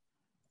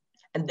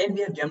 And then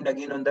we have jumped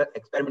again on the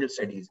experimental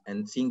studies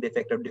and seeing the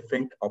effect of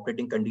different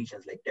operating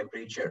conditions like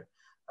temperature,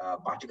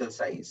 particle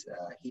size,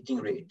 heating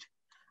rate,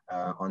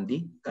 on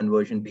the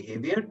conversion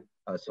behavior.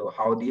 So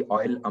how the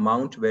oil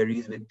amount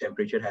varies with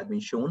temperature has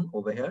been shown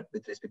over here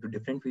with respect to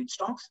different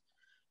feedstocks.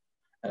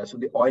 So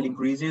the oil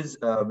increases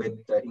with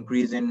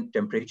increase in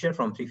temperature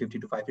from 350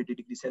 to 550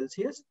 degrees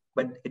Celsius,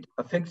 but it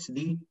affects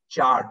the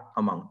char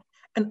amount.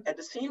 And at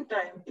the same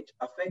time, it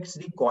affects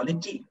the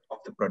quality of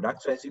the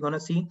product. So as you're going to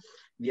see,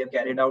 we have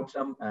carried out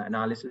some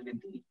analysis with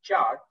the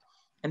char,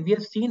 and we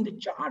have seen the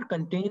char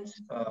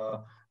contains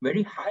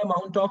very high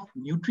amount of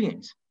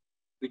nutrients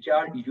which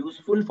are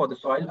useful for the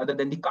soil other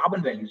than the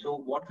carbon value. So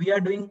what we are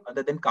doing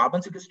other than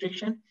carbon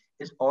sequestration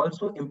is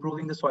also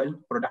improving the soil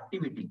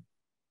productivity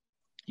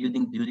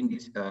using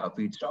these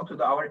feedstocks.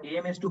 So our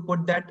aim is to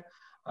put that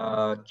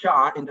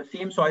char in the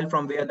same soil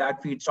from where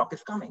that feedstock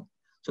is coming.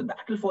 So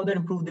that will further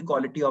improve the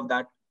quality of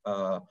that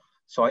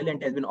soil,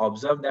 and it has been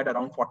observed that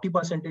around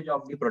 40%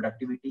 of the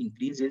productivity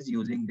increases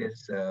using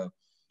this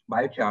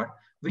biochar,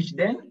 which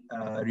then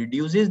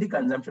reduces the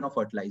consumption of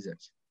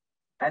fertilizers.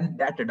 And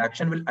that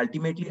reduction will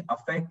ultimately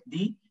affect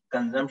the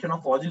consumption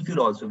of fossil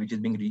fuel also, which is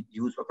being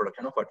used for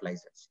production of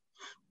fertilizers.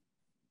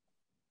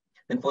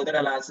 Then further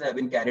analysis have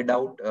been carried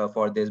out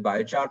for this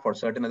biochar for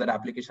certain other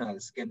applications. I'll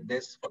skip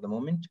this for the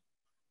moment,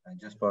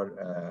 just for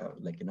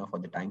for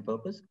the time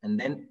purpose. And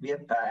then we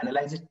have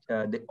analyzed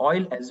the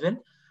oil as well.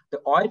 The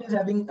oil is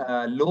having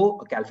low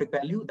calorific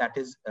value. That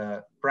is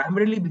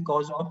primarily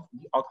because of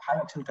the high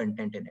oxygen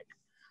content in it.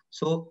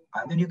 So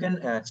either you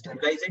can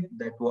stabilize it.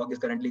 That work is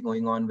currently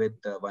going on with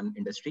one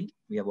industry.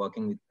 We are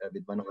working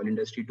with one oil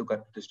industry to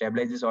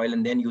stabilize this oil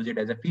and then use it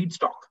as a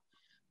feedstock,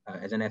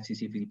 as an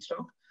FCC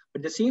feedstock. But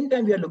at the same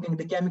time, we are looking at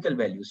the chemical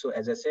value. So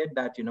as I said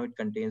that, it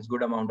contains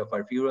good amount of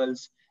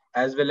fuels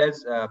as well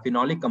as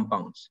phenolic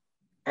compounds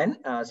and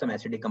some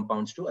acidic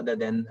compounds too, other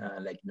than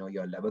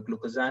your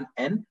levoglucosan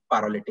and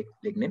pyrolytic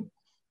lignin.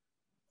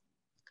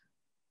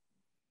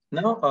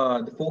 Now,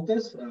 the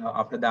focus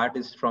after that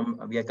is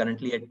we are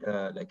currently at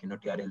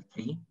TRL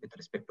 3 with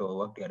respect to our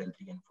work, TRL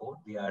 3 and 4.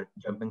 We are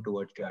jumping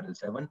towards TRL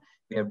 7.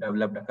 We have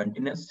developed a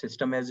continuous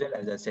system as well,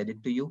 as I said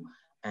it to you.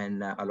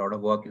 And a lot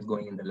of work is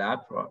going in the lab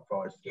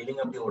for scaling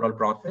up the overall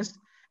process.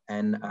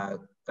 And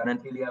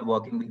currently we are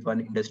working with one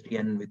industry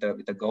and with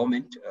a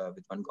government,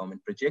 with one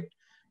government project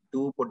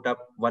to put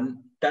up 1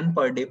 ton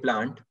per day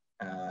plant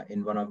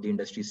in one of the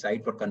industry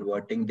site for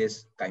converting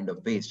this kind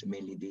of waste,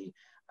 mainly the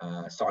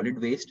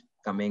solid waste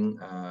coming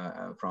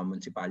from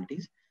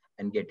municipalities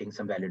and getting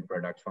some valid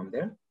products from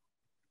there.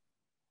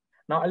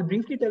 Now, I'll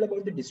briefly tell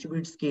about the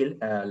distributed scale,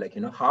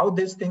 how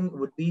this thing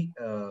would be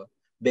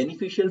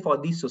beneficial for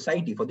the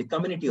society, for the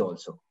community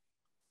also.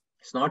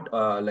 It's not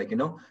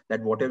that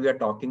whatever we are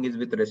talking is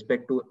with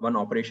respect to one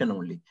operation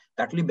only.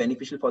 That will be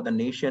beneficial for the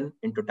nation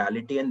in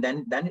totality, and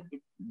then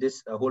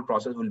this whole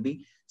process will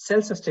be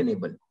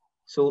self-sustainable.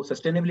 So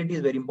sustainability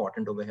is very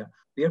important over here.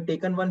 We have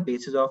taken one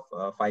basis of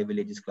 5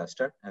 villages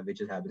cluster, which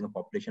is having a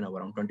population of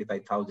around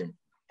 25,000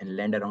 and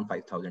land around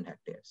 5,000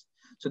 hectares.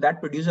 So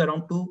that produces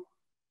around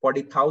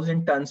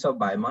 240,000 tons of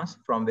biomass,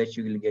 from which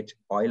you will get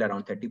oil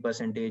around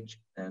 30%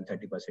 and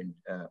 30%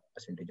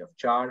 percentage of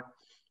char.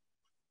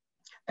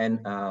 And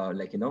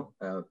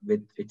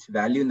with its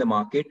value in the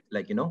market,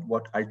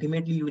 what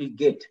ultimately you will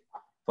get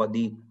for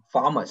the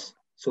farmers.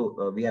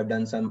 So we have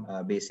done some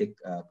basic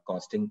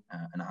costing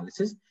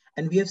analysis.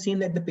 And we have seen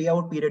that the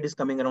payout period is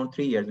coming around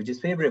 3 years, which is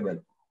favorable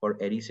for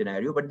any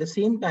scenario. But at the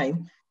same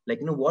time,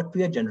 what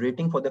we are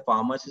generating for the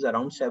farmers is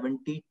around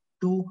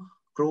 72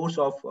 crores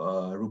of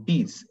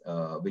rupees,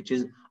 which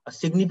is a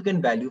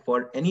significant value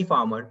for any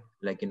farmer,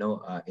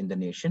 in the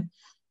nation.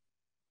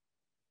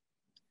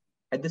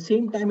 At the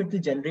same time, it will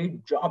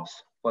generate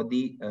jobs for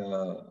the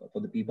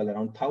people.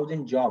 Around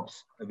 1,000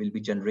 jobs will be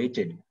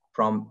generated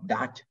from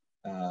that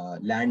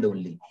land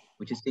only,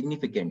 which is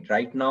significant.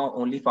 Right now,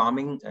 only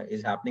farming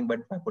is happening,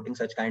 but by putting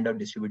such kind of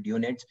distributed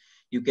units,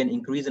 you can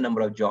increase the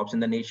number of jobs in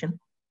the nation.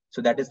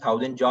 So that is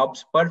 1,000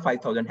 jobs per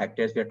 5,000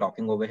 hectares we are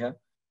talking over here.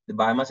 The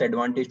biomass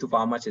advantage to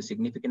farmers is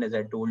significant, as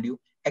I told you.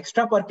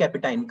 Extra per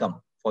capita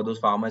income for those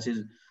farmers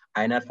is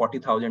INR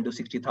 40,000 to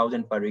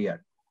 60,000 per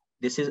year.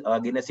 This is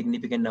again a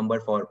significant number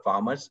for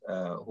farmers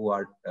who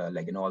are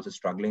also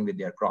struggling with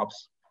their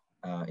crops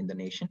in the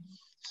nation.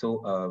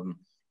 So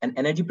and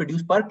energy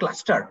produced per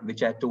cluster,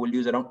 which I told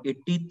you, is around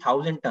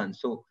 80,000 tons.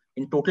 So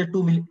in total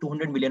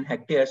 200 million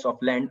hectares of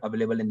land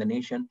available in the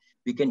nation,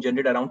 we can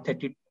generate around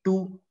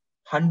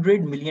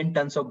 3,200 million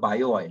tons of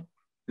bio oil,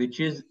 which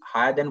is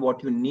higher than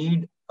what you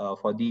need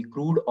for the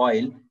crude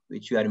oil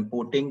which you are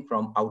importing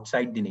from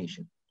outside the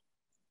nation.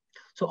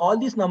 So all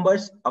these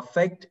numbers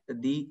affect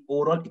the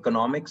overall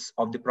economics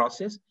of the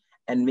process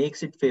and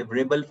makes it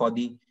favorable for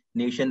the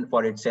nation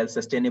for its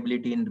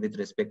self-sustainability in with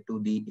respect to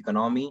the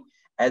economy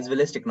as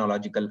well as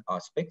technological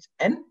aspects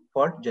and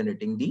for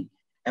generating the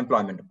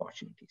employment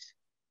opportunities.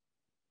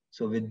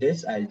 So with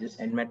this, I'll just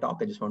end my talk.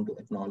 I just want to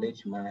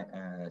acknowledge my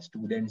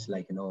students,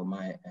 my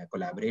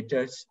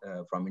collaborators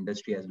from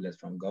industry as well as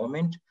from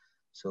government.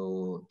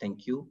 So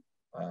thank you.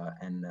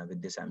 And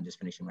with this, I'm just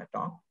finishing my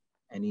talk.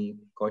 Any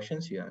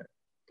questions you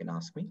can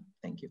ask me?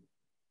 Thank you.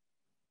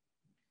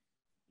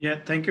 Yeah,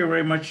 thank you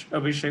very much,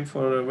 Abhishek,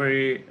 for a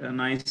very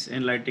nice,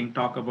 enlightening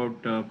talk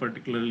about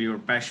particularly your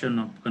passion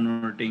of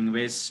converting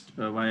waste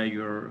via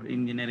your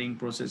engineering,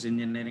 process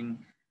engineering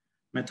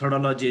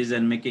methodologies,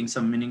 and making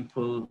some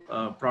meaningful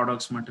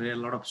products, material,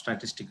 a lot of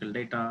statistical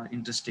data,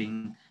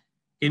 interesting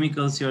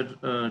chemicals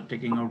you're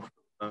taking out,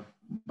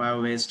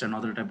 bio waste and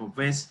other type of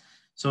waste.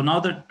 So now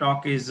the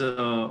talk is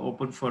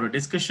open for a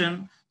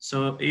discussion.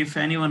 So if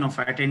anyone of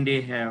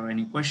attendee have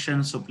any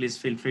questions, so please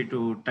feel free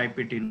to type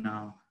it in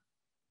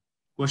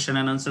question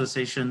and answer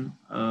session,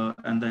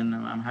 and then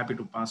I'm happy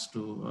to pass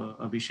to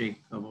Abhishek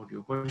about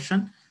your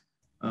question.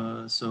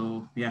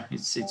 So yeah,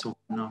 it's open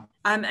now.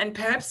 And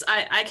perhaps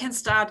I can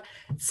start.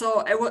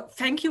 So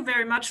thank you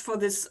very much for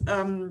this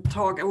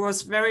talk. It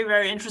was very,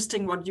 very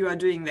interesting what you are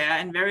doing there,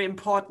 and very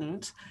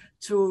important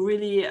to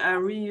really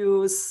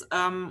reuse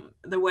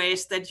the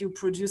waste that you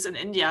produce in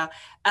India.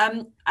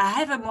 I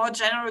have a more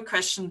general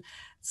question.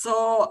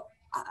 So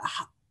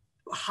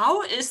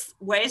how is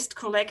waste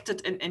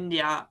collected in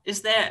India?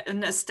 Is there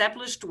an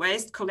established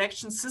waste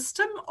collection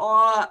system,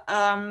 or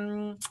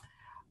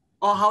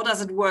how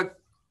does it work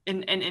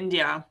in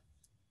India,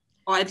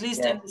 or at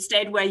least in the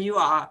state where you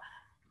are?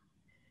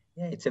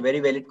 Yeah, it's a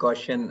very valid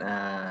question,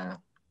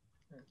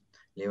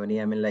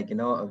 Leonie. I mean,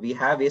 we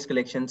have waste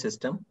collection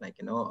system,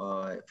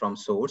 from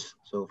source.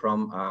 So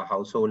from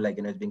household,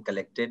 it's being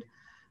collected,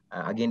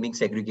 again being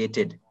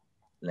segregated,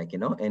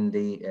 in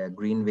the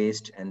green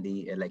waste and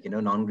the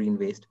non-green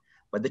waste.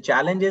 But the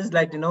challenge is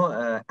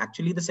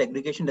actually the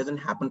segregation doesn't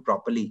happen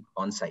properly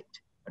on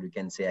site, or you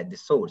can say at the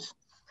source.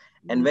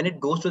 And when it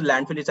goes to the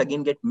landfill, it's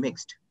again get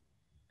mixed.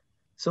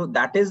 So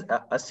that is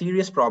a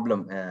serious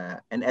problem.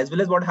 And as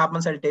well as what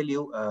happens, I'll tell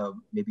you,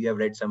 maybe you have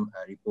read some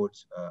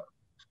reports,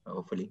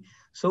 hopefully.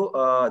 So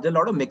there's a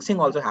lot of mixing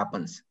also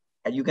happens.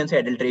 And you can say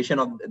adulteration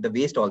of the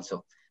waste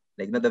also.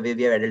 The way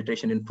we have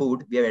adulteration in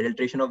food, we have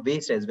adulteration of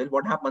waste as well.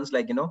 What happens,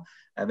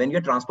 when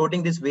you're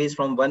transporting this waste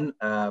from one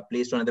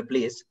place to another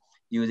place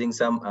using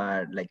some,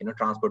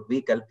 transport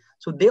vehicle.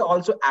 So they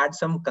also add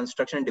some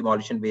construction and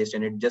demolition waste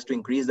in it just to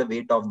increase the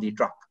weight of the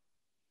truck.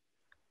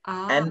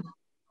 And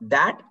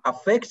that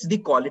affects the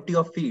quality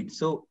of feed.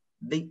 So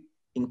the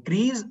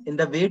increase in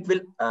the weight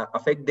will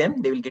affect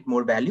them. They will get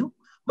more value.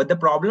 But the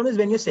problem is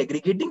when you're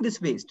segregating this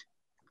waste.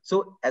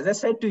 So as I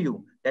said to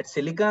you, that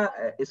silica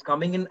is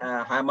coming in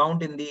high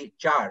amount in the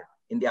char,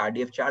 in the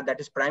RDF char.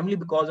 That is primarily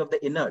because of the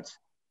inerts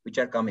which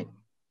are coming.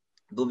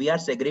 Though we are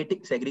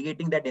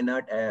segregating that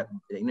inert,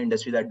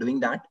 industries are doing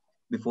that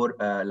before,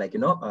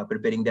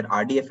 preparing their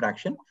RDF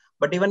fraction.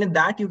 But even in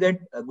that, you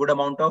get a good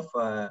amount of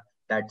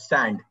that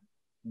sand,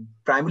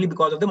 primarily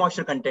because of the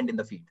moisture content in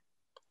the feed.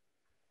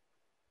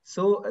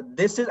 So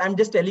this is, I'm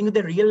just telling you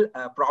the real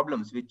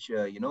problems which,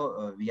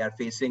 we are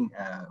facing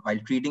while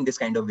treating this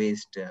kind of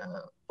waste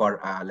for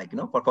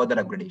further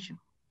upgradation.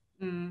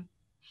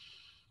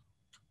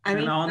 I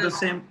mean, on the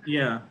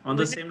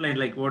same line,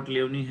 like what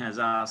Leonie has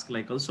asked,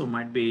 also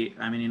might be,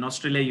 I mean, in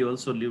Australia, you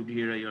also lived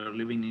here, you're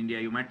living in India,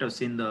 you might have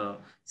seen the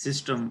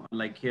system,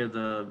 like here,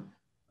 the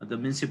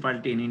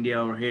municipality in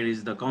India, or here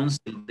is the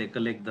council, they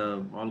collect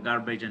all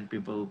garbage and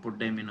people put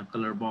them in a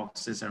color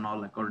boxes and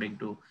all according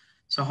to,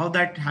 so how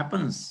that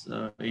happens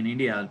in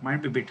India, it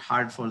might be a bit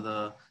hard for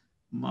the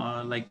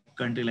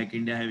country like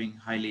India having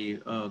highly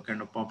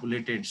kind of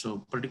populated.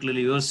 So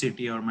particularly your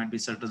city or might be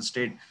certain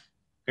state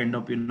kind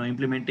of,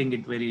 implementing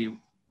it very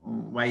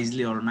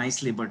wisely or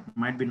nicely, but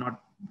might be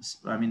not,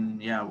 I mean,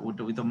 yeah,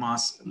 with a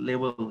mass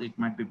level, it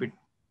might be a bit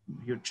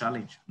huge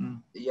challenge.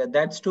 Yeah,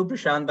 that's true,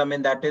 Prashant. I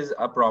mean, that is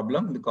a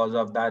problem because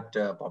of that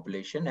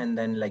population. And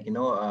then, like,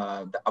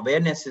 the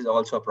awareness is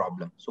also a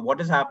problem. So what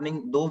is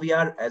happening, though we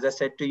are, as I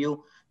said to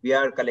you, we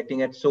are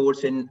collecting at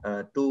source in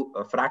two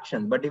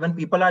fractions, but even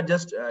people are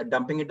just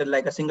dumping it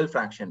like a single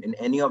fraction in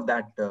any of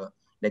that,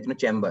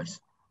 chambers.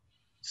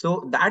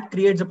 So that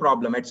creates a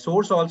problem. At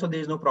source also,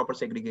 there is no proper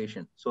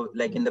segregation. So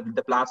like in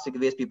the plastic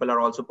waste, people are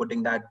also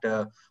putting that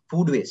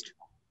food waste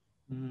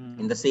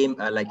in the same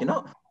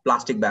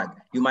plastic bag.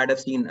 You might have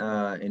seen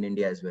in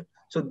India as well.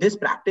 So this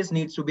practice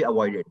needs to be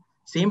avoided.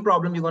 Same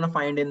problem you're going to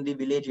find in the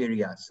village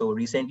area. So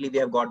recently we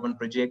have got one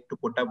project to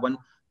put up one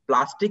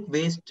plastic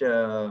waste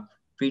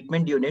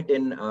treatment unit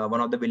in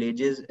one of the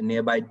villages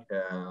nearby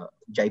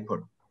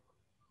Jaipur,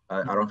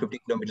 around 50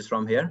 kilometers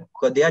from here,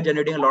 because they are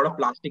generating a lot of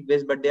plastic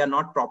waste, but they are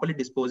not properly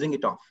disposing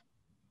it off.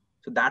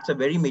 So that's a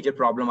very major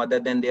problem other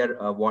than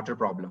their water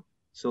problem.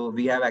 So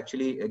we have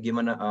actually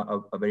given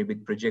a very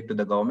big project to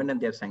the government,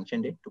 and they have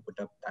sanctioned it to put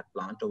up that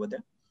plant over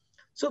there.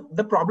 So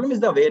the problem is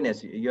the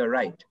awareness. You're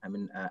right. I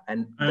mean,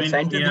 and the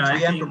center Yeah, which I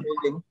we are think,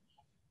 proposing,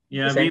 the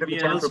yeah, center we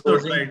which are I'm also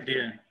proposing, tried,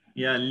 yeah.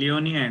 Yeah,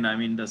 Leonie, and I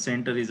mean, the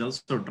center is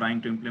also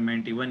trying to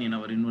implement even in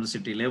our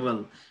university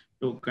level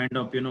to kind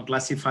of,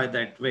 classify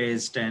that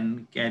waste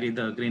and carry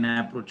the green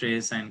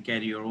approaches and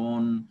carry your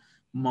own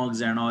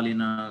mugs and all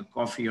in a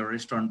coffee or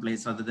restaurant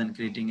place rather than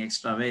creating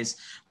extra waste.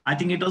 I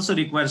think it also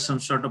requires some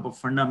sort of a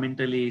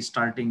fundamentally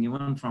starting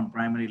even from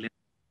primary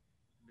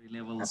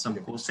level some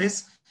absolutely.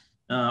 courses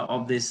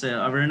of this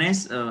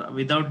awareness.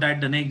 Without that,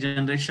 the next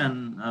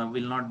generation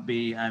will not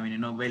be, I mean,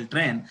 well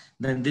trained.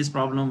 Then this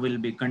problem will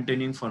be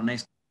continuing for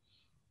next.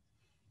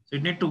 So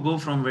it need to go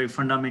from very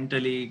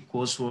fundamentally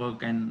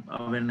coursework and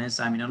awareness.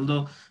 I mean,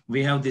 although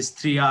we have this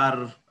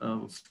 3R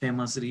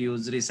famous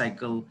reuse,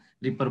 recycle,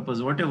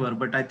 repurpose, whatever,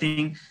 but I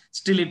think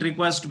still it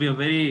requires to be a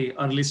very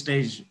early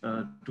stage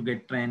to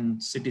get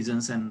trained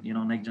citizens and,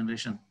 next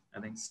generation. I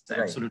think it's Right.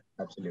 absolutely.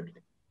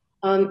 Absolutely.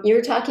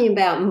 You're talking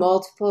about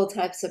multiple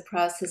types of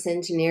process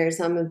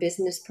engineers. I'm a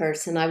business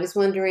person. I was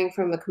wondering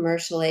from a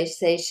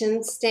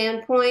commercialization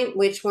standpoint,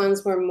 which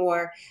ones were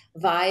more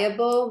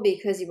viable,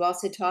 because you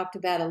also talked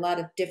about a lot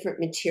of different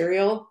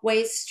material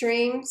waste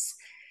streams.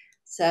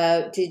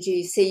 So did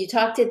you see, you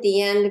talked at the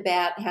end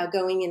about how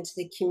going into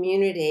the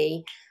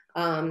community,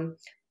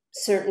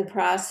 certain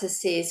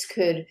processes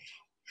could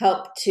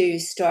help to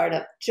start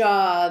up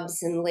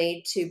jobs and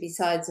lead to,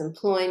 besides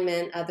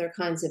employment, other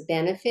kinds of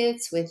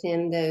benefits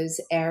within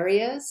those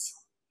areas.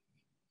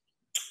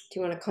 Do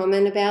you want to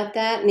comment about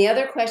that? And the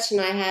other question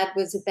I had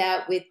was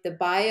about with the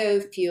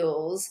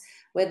biofuels,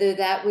 whether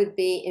that would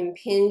be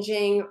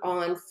impinging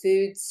on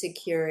food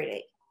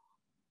security.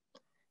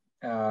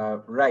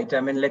 Right.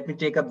 I mean, let me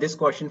take up this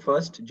question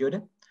first,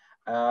 Judith.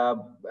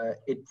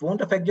 It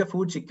won't affect your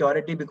food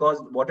security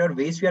because whatever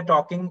waste we are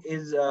talking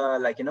is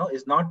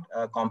is not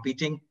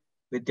competing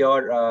with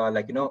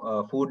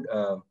your food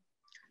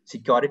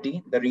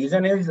security. The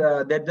reason is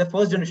that the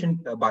first generation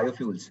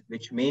biofuels,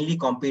 which mainly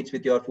competes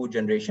with your food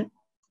generation,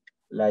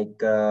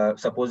 like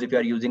suppose if you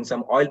are using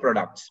some oil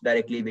products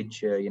directly,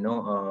 which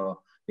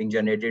being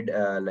generated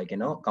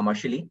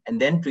commercially, and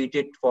then treat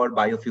it for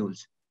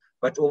biofuels.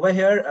 But over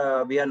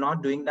here, we are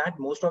not doing that.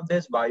 Most of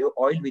this bio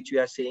oil, which we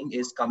are saying,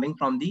 is coming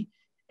from the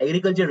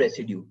agriculture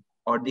residue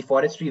or the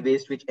forestry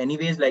waste, which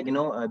anyways,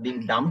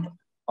 being dumped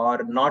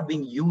or not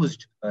being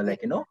used,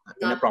 in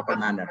a proper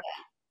manner.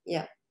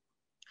 Yeah.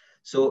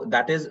 So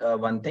that is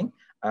one thing.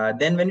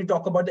 Then when you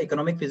talk about the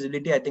economic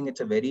feasibility, I think it's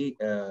a very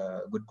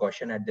good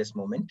question at this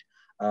moment.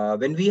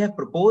 When we have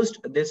proposed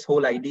this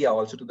whole idea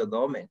also to the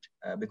government,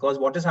 because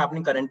what is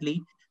happening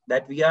currently,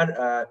 that we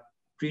are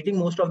treating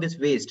most of this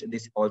waste,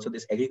 this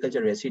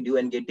agriculture residue,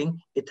 and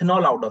getting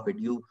ethanol out of it.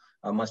 You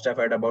must have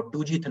heard about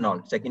 2G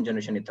ethanol, second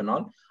generation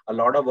ethanol. A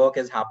lot of work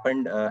has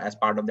happened as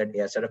part of that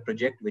ASRF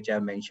project, which I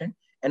have mentioned.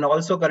 And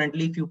also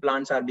currently few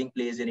plants are being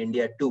placed in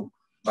India too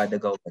by the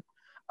government.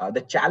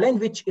 The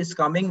challenge which is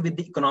coming with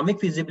the economic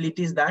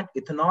feasibility is that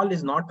ethanol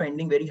is not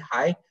finding very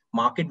high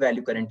market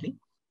value currently.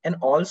 And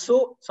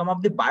also some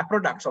of the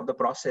byproducts of the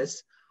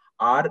process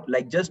are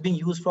like just being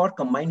used for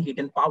combined heat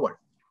and power.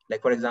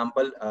 Like for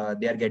example,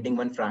 they are getting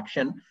one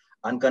fraction,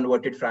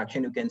 unconverted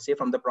fraction, you can say,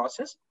 from the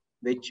process,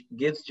 which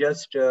gives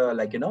just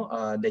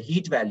the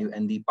heat value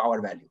and the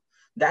power value.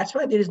 That's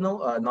why there is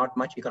no not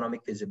much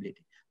economic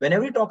feasibility.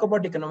 Whenever you talk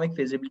about economic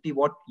feasibility,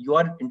 what you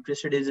are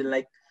interested is in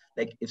like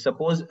if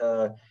suppose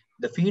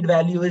the feed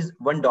value is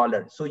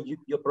 $1, so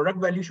your product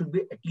value should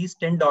be at least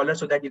 $10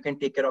 so that you can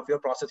take care of your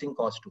processing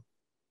cost too.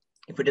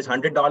 If it is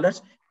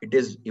 $100, it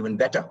is even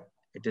better.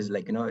 It is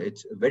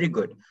it's very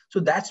good.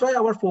 So that's why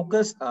our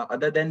focus,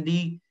 other than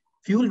the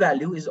fuel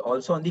value, is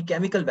also on the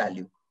chemical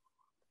value.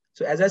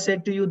 So as I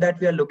said to you, that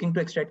we are looking to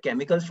extract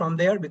chemicals from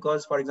there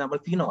because, for example,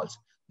 phenols,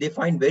 they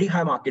find very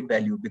high market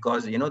value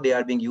because they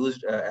are being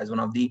used as one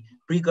of the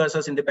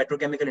precursors in the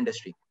petrochemical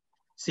industry.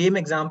 Same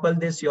example,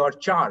 this your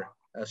char.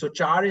 So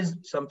char is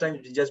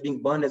sometimes just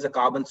being burned as a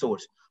carbon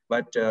source.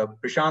 But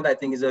Prashant, I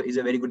think, is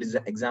a very good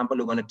example.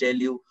 We're going to tell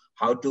you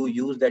how to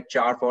use that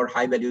char for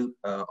high value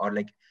or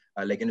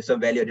some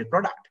value-added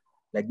product.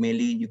 Like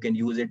mainly you can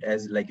use it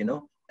as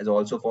as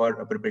also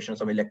for preparation of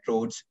some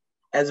electrodes,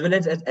 as well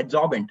as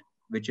adsorbent,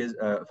 which is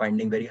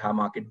finding very high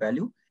market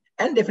value,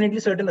 and definitely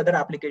certain other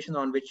applications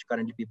on which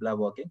currently people are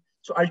working.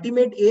 So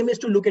ultimate aim is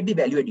to look at the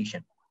value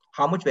addition,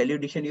 how much value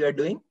addition you are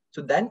doing.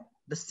 So then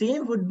the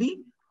same would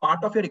be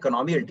part of your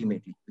economy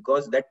ultimately,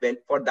 because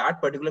for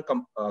that particular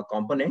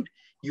component,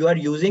 you are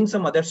using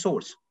some other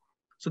source.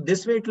 So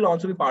this way it will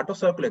also be part of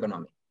circular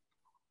economy.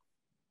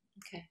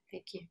 Okay,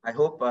 thank you. I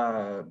hope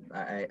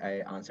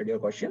I answered your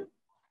question.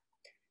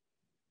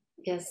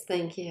 Yes,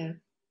 thank you.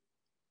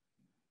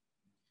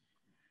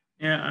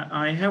 Yeah,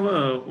 I have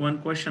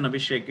one question,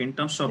 Abhishek. In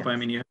terms of,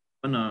 Yes. you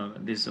have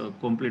done this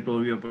complete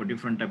overview of a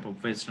different type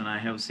of waste, and I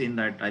have seen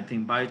that I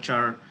think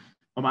biochar,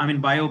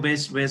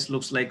 bio-based waste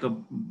looks like a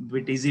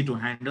bit easy to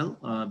handle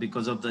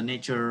because of the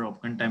nature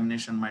of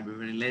contamination might be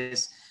very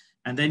less.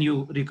 And then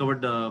you recover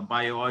the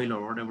bio oil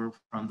or whatever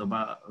from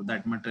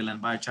that material,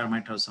 and biochar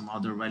might have some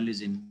other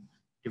values in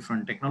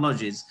different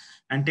technologies.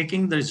 And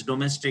taking this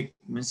domestic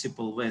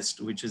municipal waste,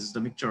 which is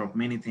the mixture of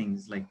many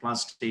things like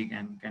plastic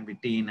and can be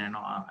tin and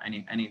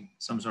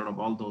some sort of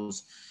all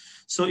those.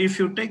 So if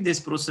you take this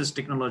process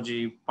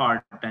technology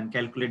part and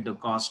calculate the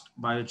cost,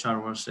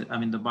 biochar versus,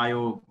 the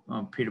bio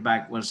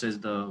feedback versus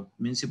the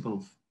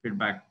municipal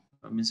feedback,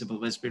 municipal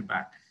waste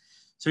feedback.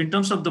 So in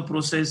terms of the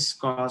process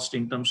cost,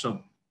 in terms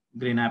of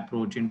green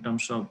approach, in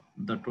terms of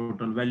the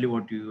total value,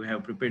 what you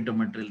have prepared the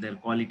material, their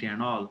quality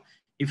and all,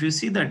 if you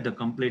see that the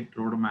complete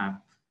roadmap,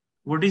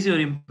 what is your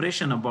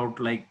impression about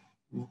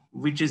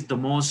which is the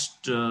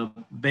most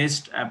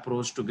best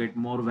approach to get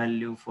more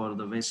value for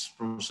the waste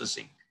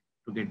processing,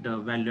 to get the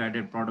value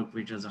added product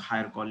which has a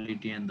higher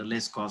quality and the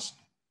less cost?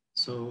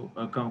 So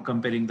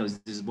comparing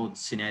these both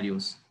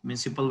scenarios,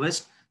 municipal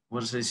waste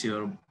versus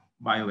your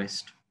bio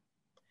waste.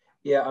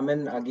 Yeah,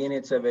 again,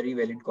 it's a very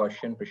valid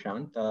question,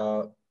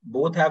 Prashant.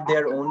 Both have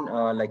their own,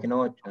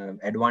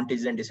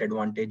 advantages and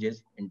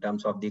disadvantages in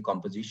terms of the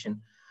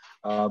composition.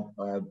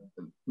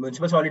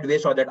 Municipal solid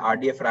waste, or that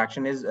RDF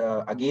fraction, is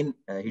again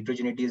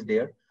heterogeneity is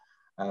there.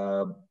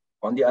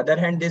 On the other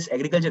hand, this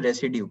agriculture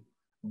residue,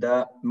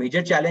 the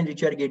major challenge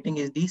which you are getting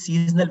is the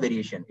seasonal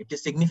variation. It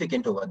is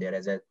significant over there,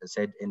 as I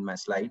said in my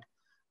slide,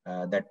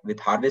 that with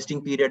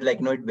harvesting period,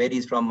 it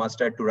varies from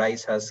mustard to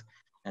rice husk,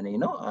 and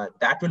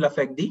that will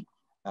affect the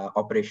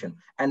operation.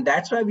 And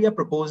that's why we are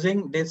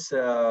proposing this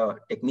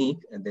technique,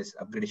 this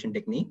upgradation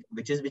technique,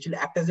 which will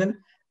act as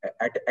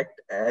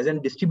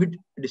an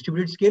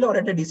distributed scale or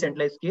at a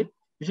decentralized scale,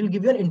 which will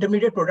give you an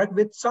intermediate product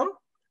with some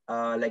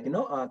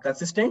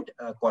consistent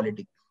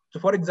quality. So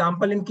for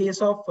example, in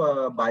case of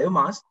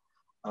biomass,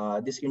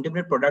 this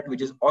intermediate product,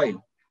 which is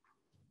oil,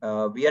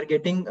 we are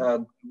getting a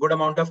good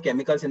amount of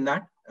chemicals in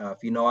that,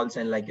 phenols,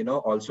 and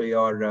also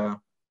your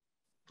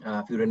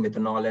furan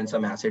methanol and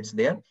some acids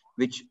there,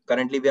 which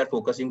currently we are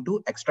focusing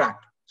to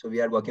extract. So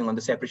we are working on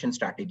the separation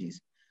strategies.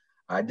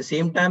 At the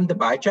same time, the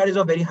biochar is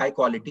of very high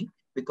quality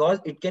because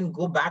it can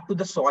go back to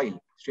the soil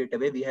straight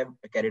away. We have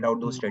carried out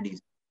those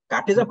studies.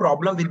 That is a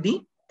problem with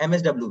the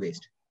MSW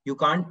waste. You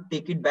can't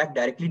take it back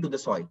directly to the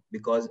soil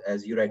because,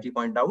 as you rightly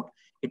point out,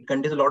 it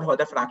contains a lot of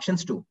other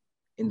fractions too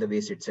in the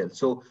waste itself.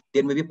 So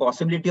there may be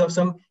possibility of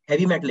some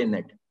heavy metal in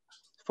it.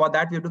 For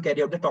that, we have to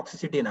carry out the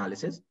toxicity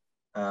analysis.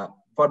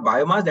 For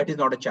biomass, that is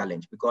not a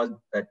challenge because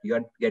you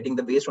are getting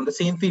the waste from the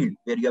same field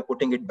where you are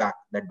putting it back,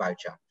 that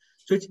biochar.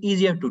 So it's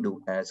easier to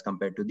do as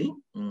compared to the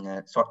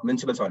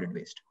municipal solid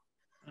waste.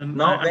 And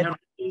now, I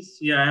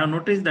have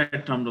noticed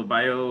that from the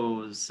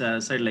bio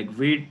side, like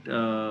wheat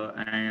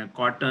and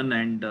cotton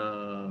and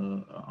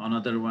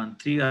another one,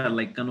 3 are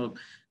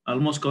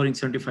almost covering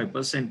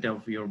 75%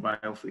 of your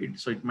bio feed.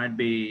 So it might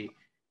be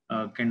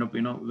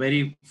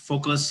very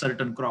focused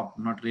certain crop,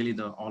 not really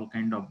the all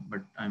kind of,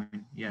 but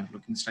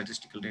looking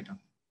statistical data.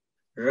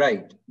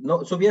 Right.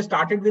 No, so we have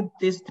started with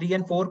these 3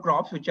 and 4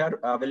 crops which are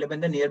available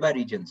in the nearby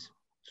regions.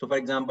 So for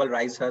example,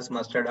 rice husk,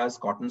 mustard husk,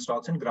 cotton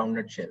stalks, and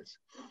groundnut shells.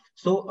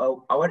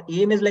 So our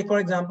aim is, like, for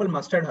example,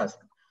 mustard husk.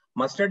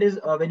 Mustard is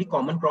a very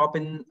common crop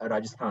in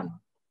Rajasthan.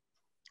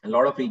 A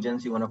lot of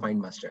regions you want to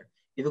find mustard.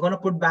 If you're going to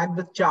put back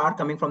the char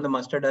coming from the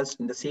mustard husk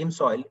in the same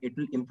soil, it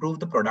will improve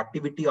the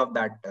productivity of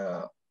that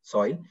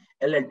soil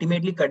and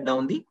ultimately cut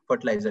down the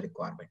fertilizer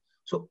requirement.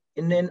 So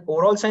in an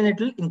overall sense, it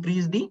will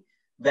increase the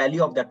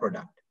value of that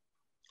product.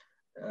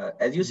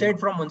 As you said,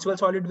 from municipal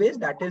solid waste,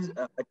 that is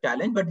a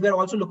challenge, but we are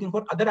also looking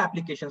for other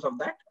applications of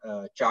that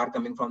char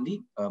coming from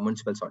the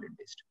municipal solid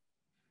waste.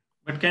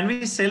 But can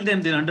we sell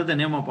them under the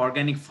name of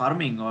organic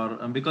farming,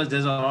 or because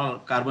there's all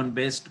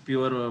carbon-based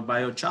pure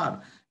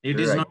biochar? It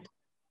is not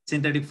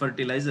synthetic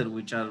fertilizer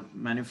which are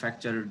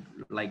manufactured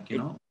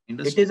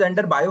industry. It is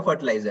under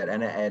biofertilizer,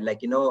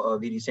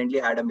 and we recently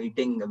had a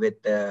meeting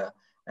with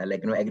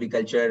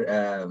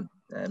agriculture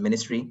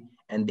ministry,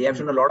 and they have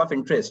shown a lot of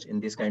interest in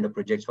these kind of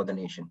projects for the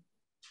nation.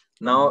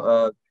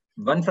 Now,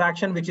 one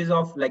fraction which is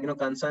of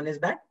concern is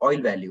that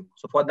oil value.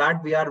 So for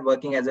that, we are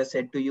working, as I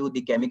said to you,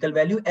 the chemical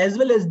value as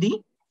well as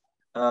the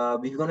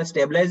if you're going to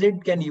stabilize it,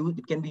 it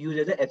can be used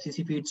as a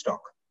FCC feedstock.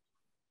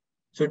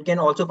 So it can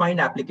also find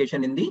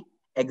application in the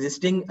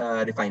existing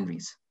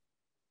refineries.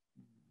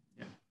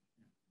 Yeah.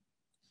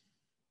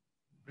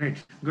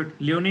 Great, good.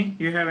 Leonie,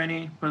 you have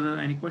any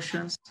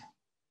questions?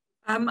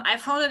 I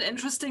found it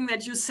interesting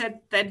that you said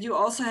that you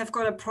also have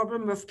got a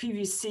problem with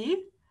PVC,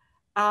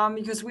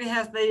 because we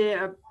have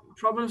the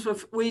problems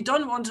with, we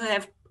don't want to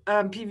have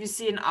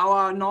PVC in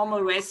our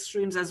normal waste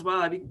streams as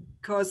well,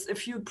 because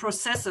if you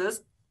process it,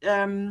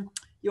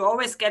 you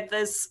always get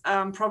this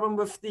problem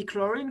with the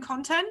chlorine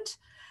content.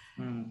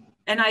 Mm.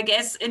 And I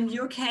guess in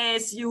your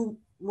case, you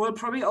will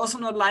probably also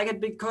not like it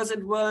because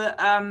it will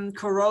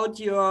corrode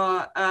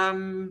your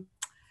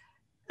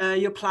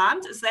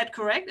plant. Is that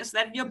correct? Is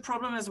that your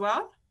problem as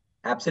well?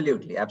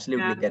 Absolutely,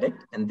 absolutely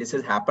correct. And this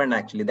has happened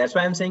actually. That's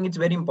why I'm saying it's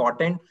very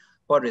important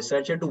for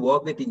researcher to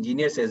work with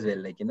engineers as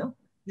well, like, you know.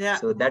 Yeah.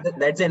 So that's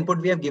the input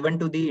we have given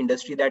to the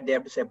industry, that they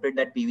have to separate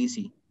that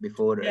PVC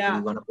before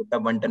we're going to put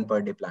up 1 ton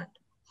per day plant.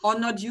 Or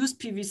not use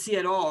PVC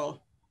at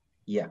all.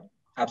 Yeah,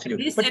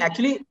 absolutely. But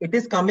actually it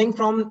is coming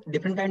from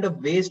different kind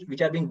of waste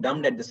which are being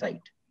dumped at the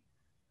site.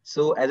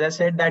 So as I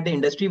said, that the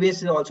industry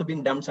waste is also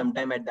being dumped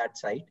sometime at that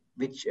site,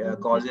 which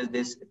causes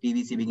this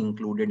PVC being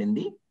included in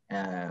the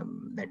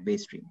that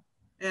waste stream.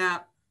 Yeah.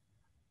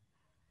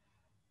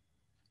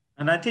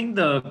 And I think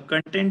the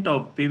content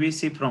of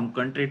PVC from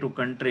country to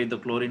country, the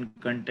chlorine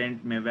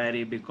content may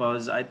vary,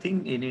 because I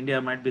think in India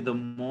might be the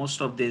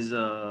most of these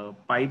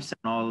pipes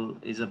and all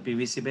is a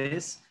PVC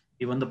base.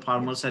 Even the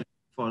farmers are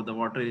for the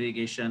water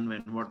irrigation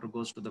when water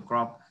goes to the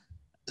crop,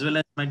 as well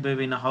as might be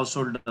in a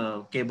household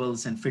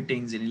cables and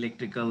fittings in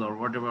electrical or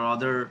whatever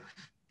other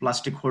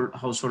plastic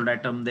household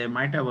item. They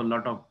might have a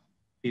lot of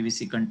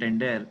PVC content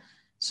there.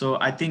 So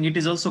I think it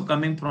is also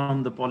coming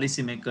from the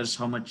policymakers,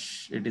 how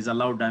much it is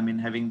allowed. I mean,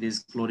 having this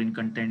chlorine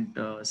content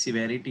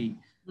severity,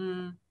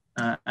 and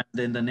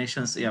then the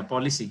nation's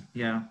policy.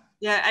 Yeah.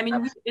 Yeah, I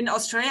mean, in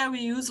Australia,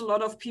 we use a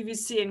lot of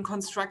PVC in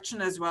construction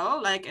as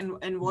well, like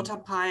in water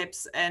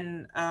pipes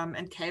and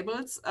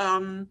cables.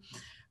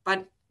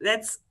 But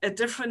that's a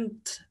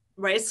different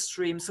waste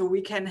stream, so we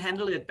can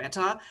handle it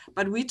better.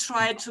 But we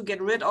try to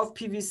get rid of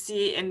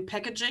PVC in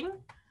packaging.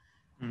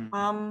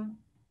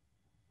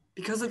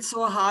 Because it's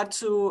so hard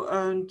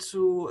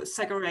to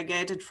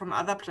segregate it from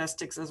other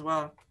plastics as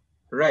well.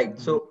 Right.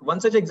 So one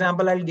such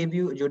example I'll give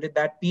you, Judith,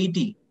 that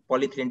PET,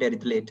 polyethylene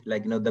terephthalate,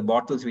 like, you know, the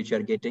bottles which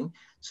you're getting.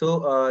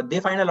 So they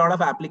find a lot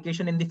of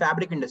application in the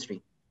fabric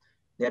industry.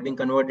 They are being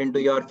converted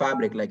into your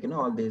fabric, like, you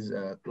know, all these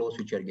clothes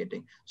which you're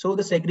getting. So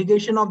the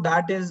segregation of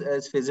that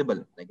is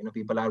feasible. Like, you know,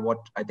 people are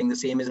I think the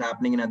same is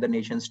happening in other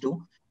nations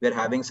too. We're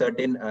having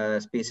certain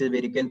spaces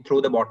where you can throw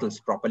the bottles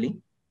properly,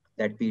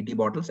 that PET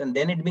bottles, and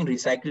then it being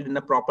recycled in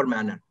a proper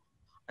manner.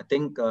 I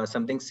think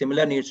something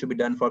similar needs to be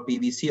done for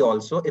PVC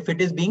also, if it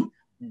is being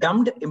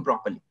dumped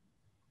improperly.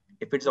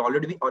 If it's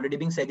already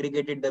being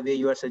segregated the way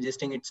you are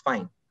suggesting, it's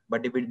fine.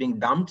 But if it's being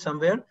dumped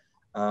somewhere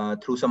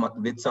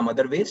with some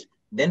other waste,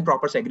 then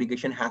proper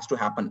segregation has to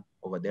happen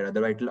over there.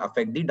 Otherwise, it will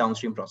affect the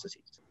downstream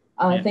processes.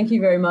 Thank you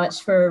very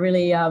much for a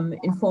really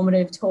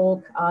informative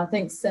talk.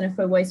 Thanks, Centre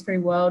for Waste Free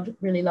World.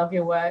 Really love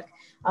your work.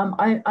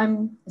 I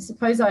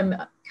suppose I'm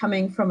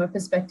coming from a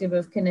perspective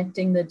of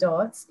connecting the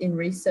dots in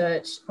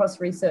research, cross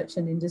research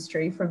and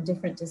industry from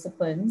different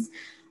disciplines,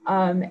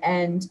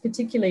 and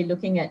particularly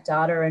looking at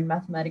data and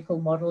mathematical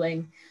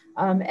modelling.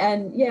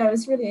 And yeah, I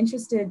was really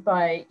interested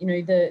by, you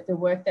know, the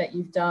work that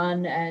you've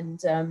done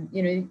and,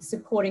 you know,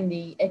 supporting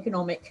the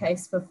economic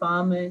case for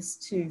farmers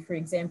to, for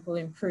example,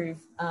 improve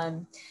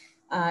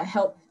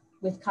help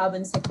with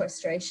carbon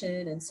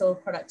sequestration and soil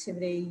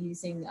productivity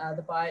using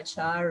the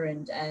biochar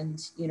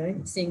and you know,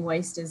 seeing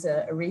waste as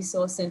a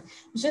resource. And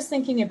I was just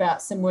thinking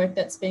about some work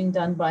that's being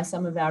done by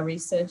some of our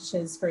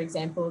researchers. For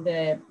example,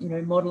 they're, you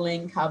know,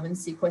 modeling carbon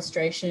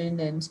sequestration,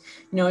 and,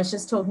 you know, I was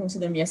just talking to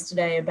them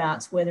yesterday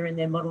about whether in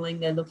their modeling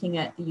they're looking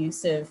at the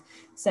use of,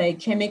 say,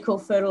 chemical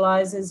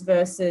fertilizers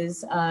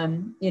versus,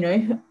 you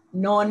know,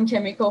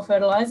 non-chemical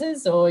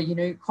fertilizers, or, you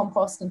know,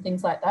 compost and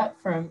things like that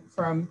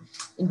from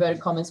inverted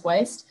commas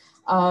waste.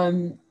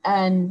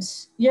 And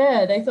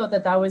yeah, they thought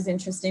that was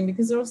interesting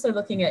because they're also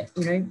looking at,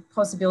 you know,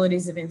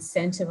 possibilities of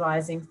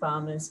incentivizing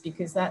farmers,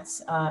 because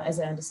that's, as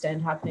I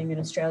understand, happening in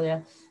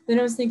Australia. Then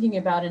I was thinking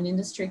about an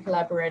industry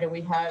collaborator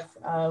we have,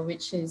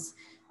 which is,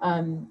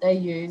 they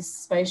use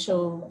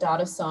spatial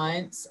data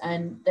science,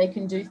 and they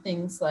can do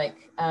things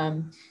like,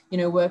 you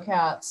know, work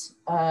out,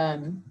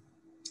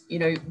 you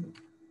know,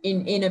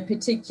 in a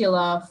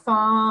particular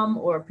farm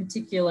or a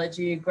particular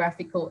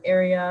geographical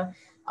area,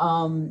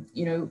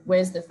 you know,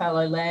 where's the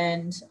fallow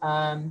land,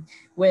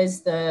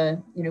 where's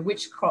the, you know,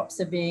 which crops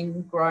are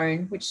being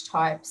grown, which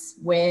types,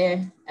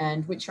 where,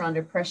 and which are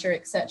under pressure,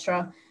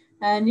 etc.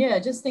 And yeah,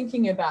 just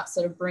thinking about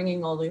sort of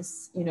bringing all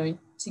this, you know,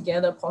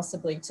 together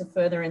possibly to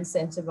further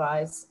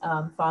incentivize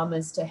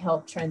farmers to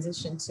help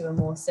transition to a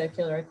more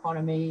circular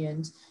economy.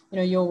 And, you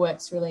know, your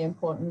work's really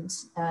important.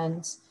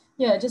 And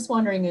yeah, just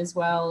wondering as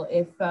well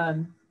if,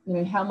 you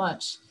know, how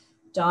much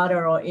data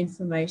or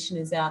information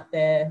is out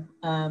there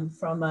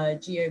from a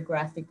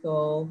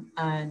geographical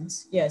and,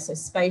 yeah, so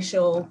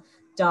spatial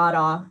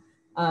data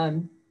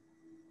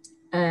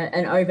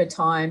and over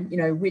time, you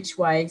know, which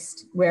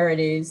waste, where it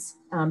is,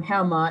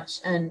 how much,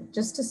 and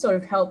just to sort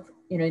of help,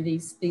 you know,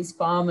 these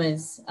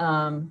farmers,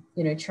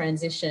 you know,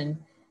 transition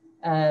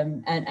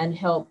and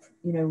help,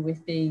 you know,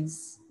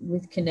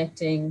 with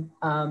connecting,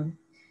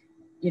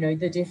 you know,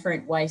 the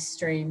different waste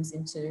streams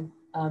into,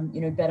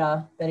 you know,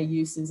 better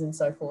uses and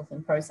so forth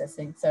and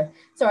processing. So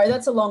sorry,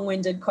 that's a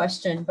long-winded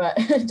question, but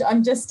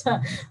I'm just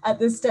at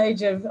the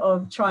stage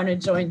of trying to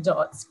join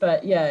dots.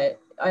 But yeah,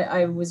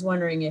 I was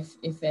wondering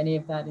if any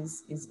of that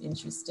is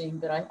interesting,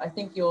 but I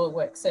think your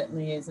work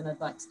certainly is, and I'd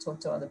like to talk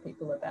to other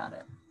people about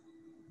it.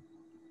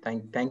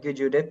 Thank you,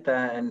 Judith.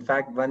 In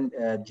fact, one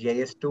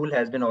GIS tool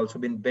has also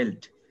been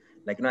built.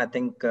 Like, you know, I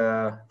think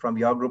from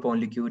your group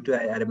only, QUT,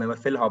 I remember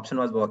Phil Hobson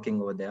was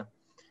working over there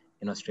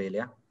in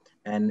Australia.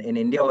 And in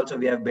India also,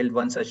 we have built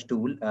one such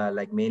tool,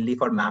 like mainly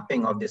for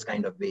mapping of this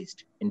kind of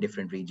waste in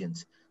different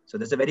regions. So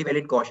that's a very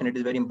valid caution. It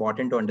is very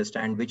important to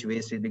understand which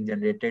waste is being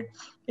generated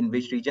in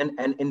which region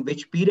and in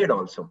which period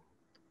also.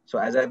 So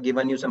as I've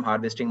given you some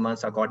harvesting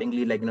months,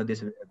 accordingly, like, you know,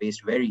 this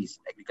waste varies,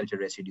 agriculture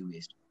residue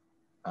waste.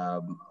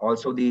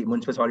 Also, the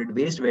municipal solid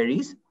waste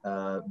varies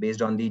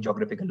based on the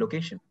geographical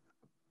location.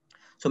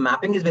 So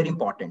mapping is very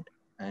important,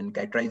 and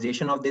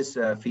characterization of this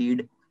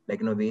feed, like,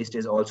 you know, waste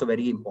is also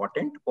very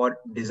important for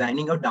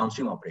designing our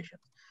downstream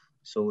operations.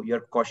 So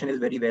your question is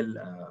very well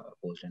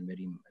posed and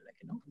very, like,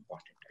 you know,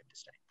 important at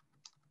this time.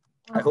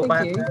 Oh, I hope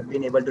I have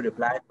been able to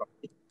reply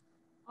properly.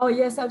 Oh,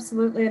 yes,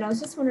 absolutely. And I was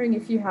just wondering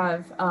if you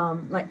have,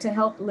 like, to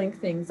help link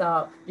things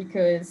up,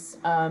 because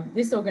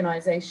this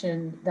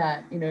organization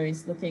that, you know,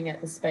 is looking at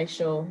the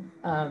spatial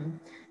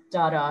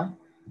data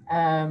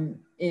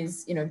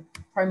is, you know,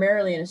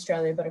 primarily in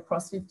Australia, but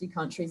across 50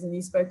 countries. And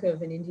you spoke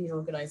of an Indian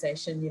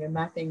organization, you know,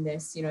 mapping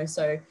this, you know,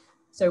 so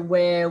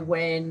where,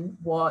 when,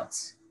 what,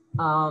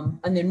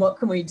 and then what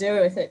can we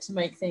do with it to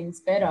make things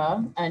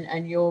better?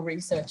 And your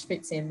research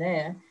fits in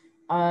there.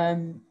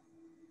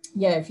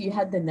 Yeah, if you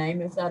had the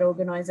name of that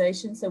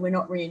organization, so we're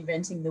not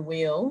reinventing the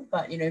wheel,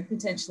 but, you know,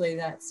 potentially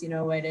that's, you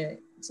know, a way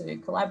to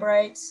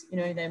collaborate, you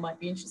know, they might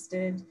be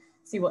interested,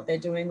 see what they're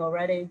doing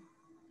already.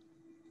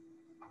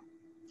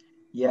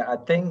 Yeah, I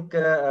think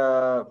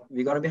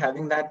we're going to be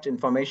having that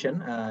information,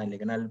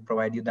 like, and I'll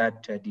provide you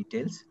that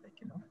details, like,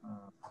 you know.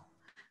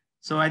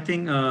 So I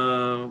think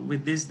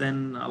with this,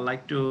 then I'd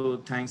like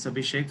to thanks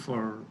Abhishek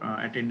for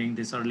attending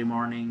this early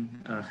morning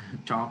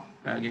talk,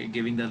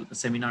 giving the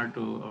seminar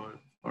to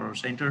our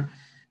center.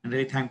 And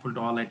really thankful to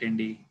all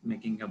attendees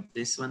making up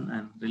this one,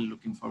 and really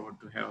looking forward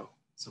to have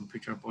some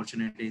future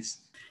opportunities.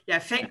 Yeah,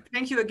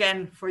 thank you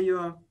again for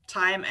your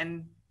time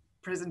and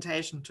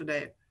presentation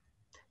today.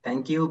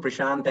 Thank you,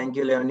 Prashant. Thank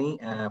you, Leonie,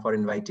 for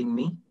inviting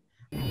me.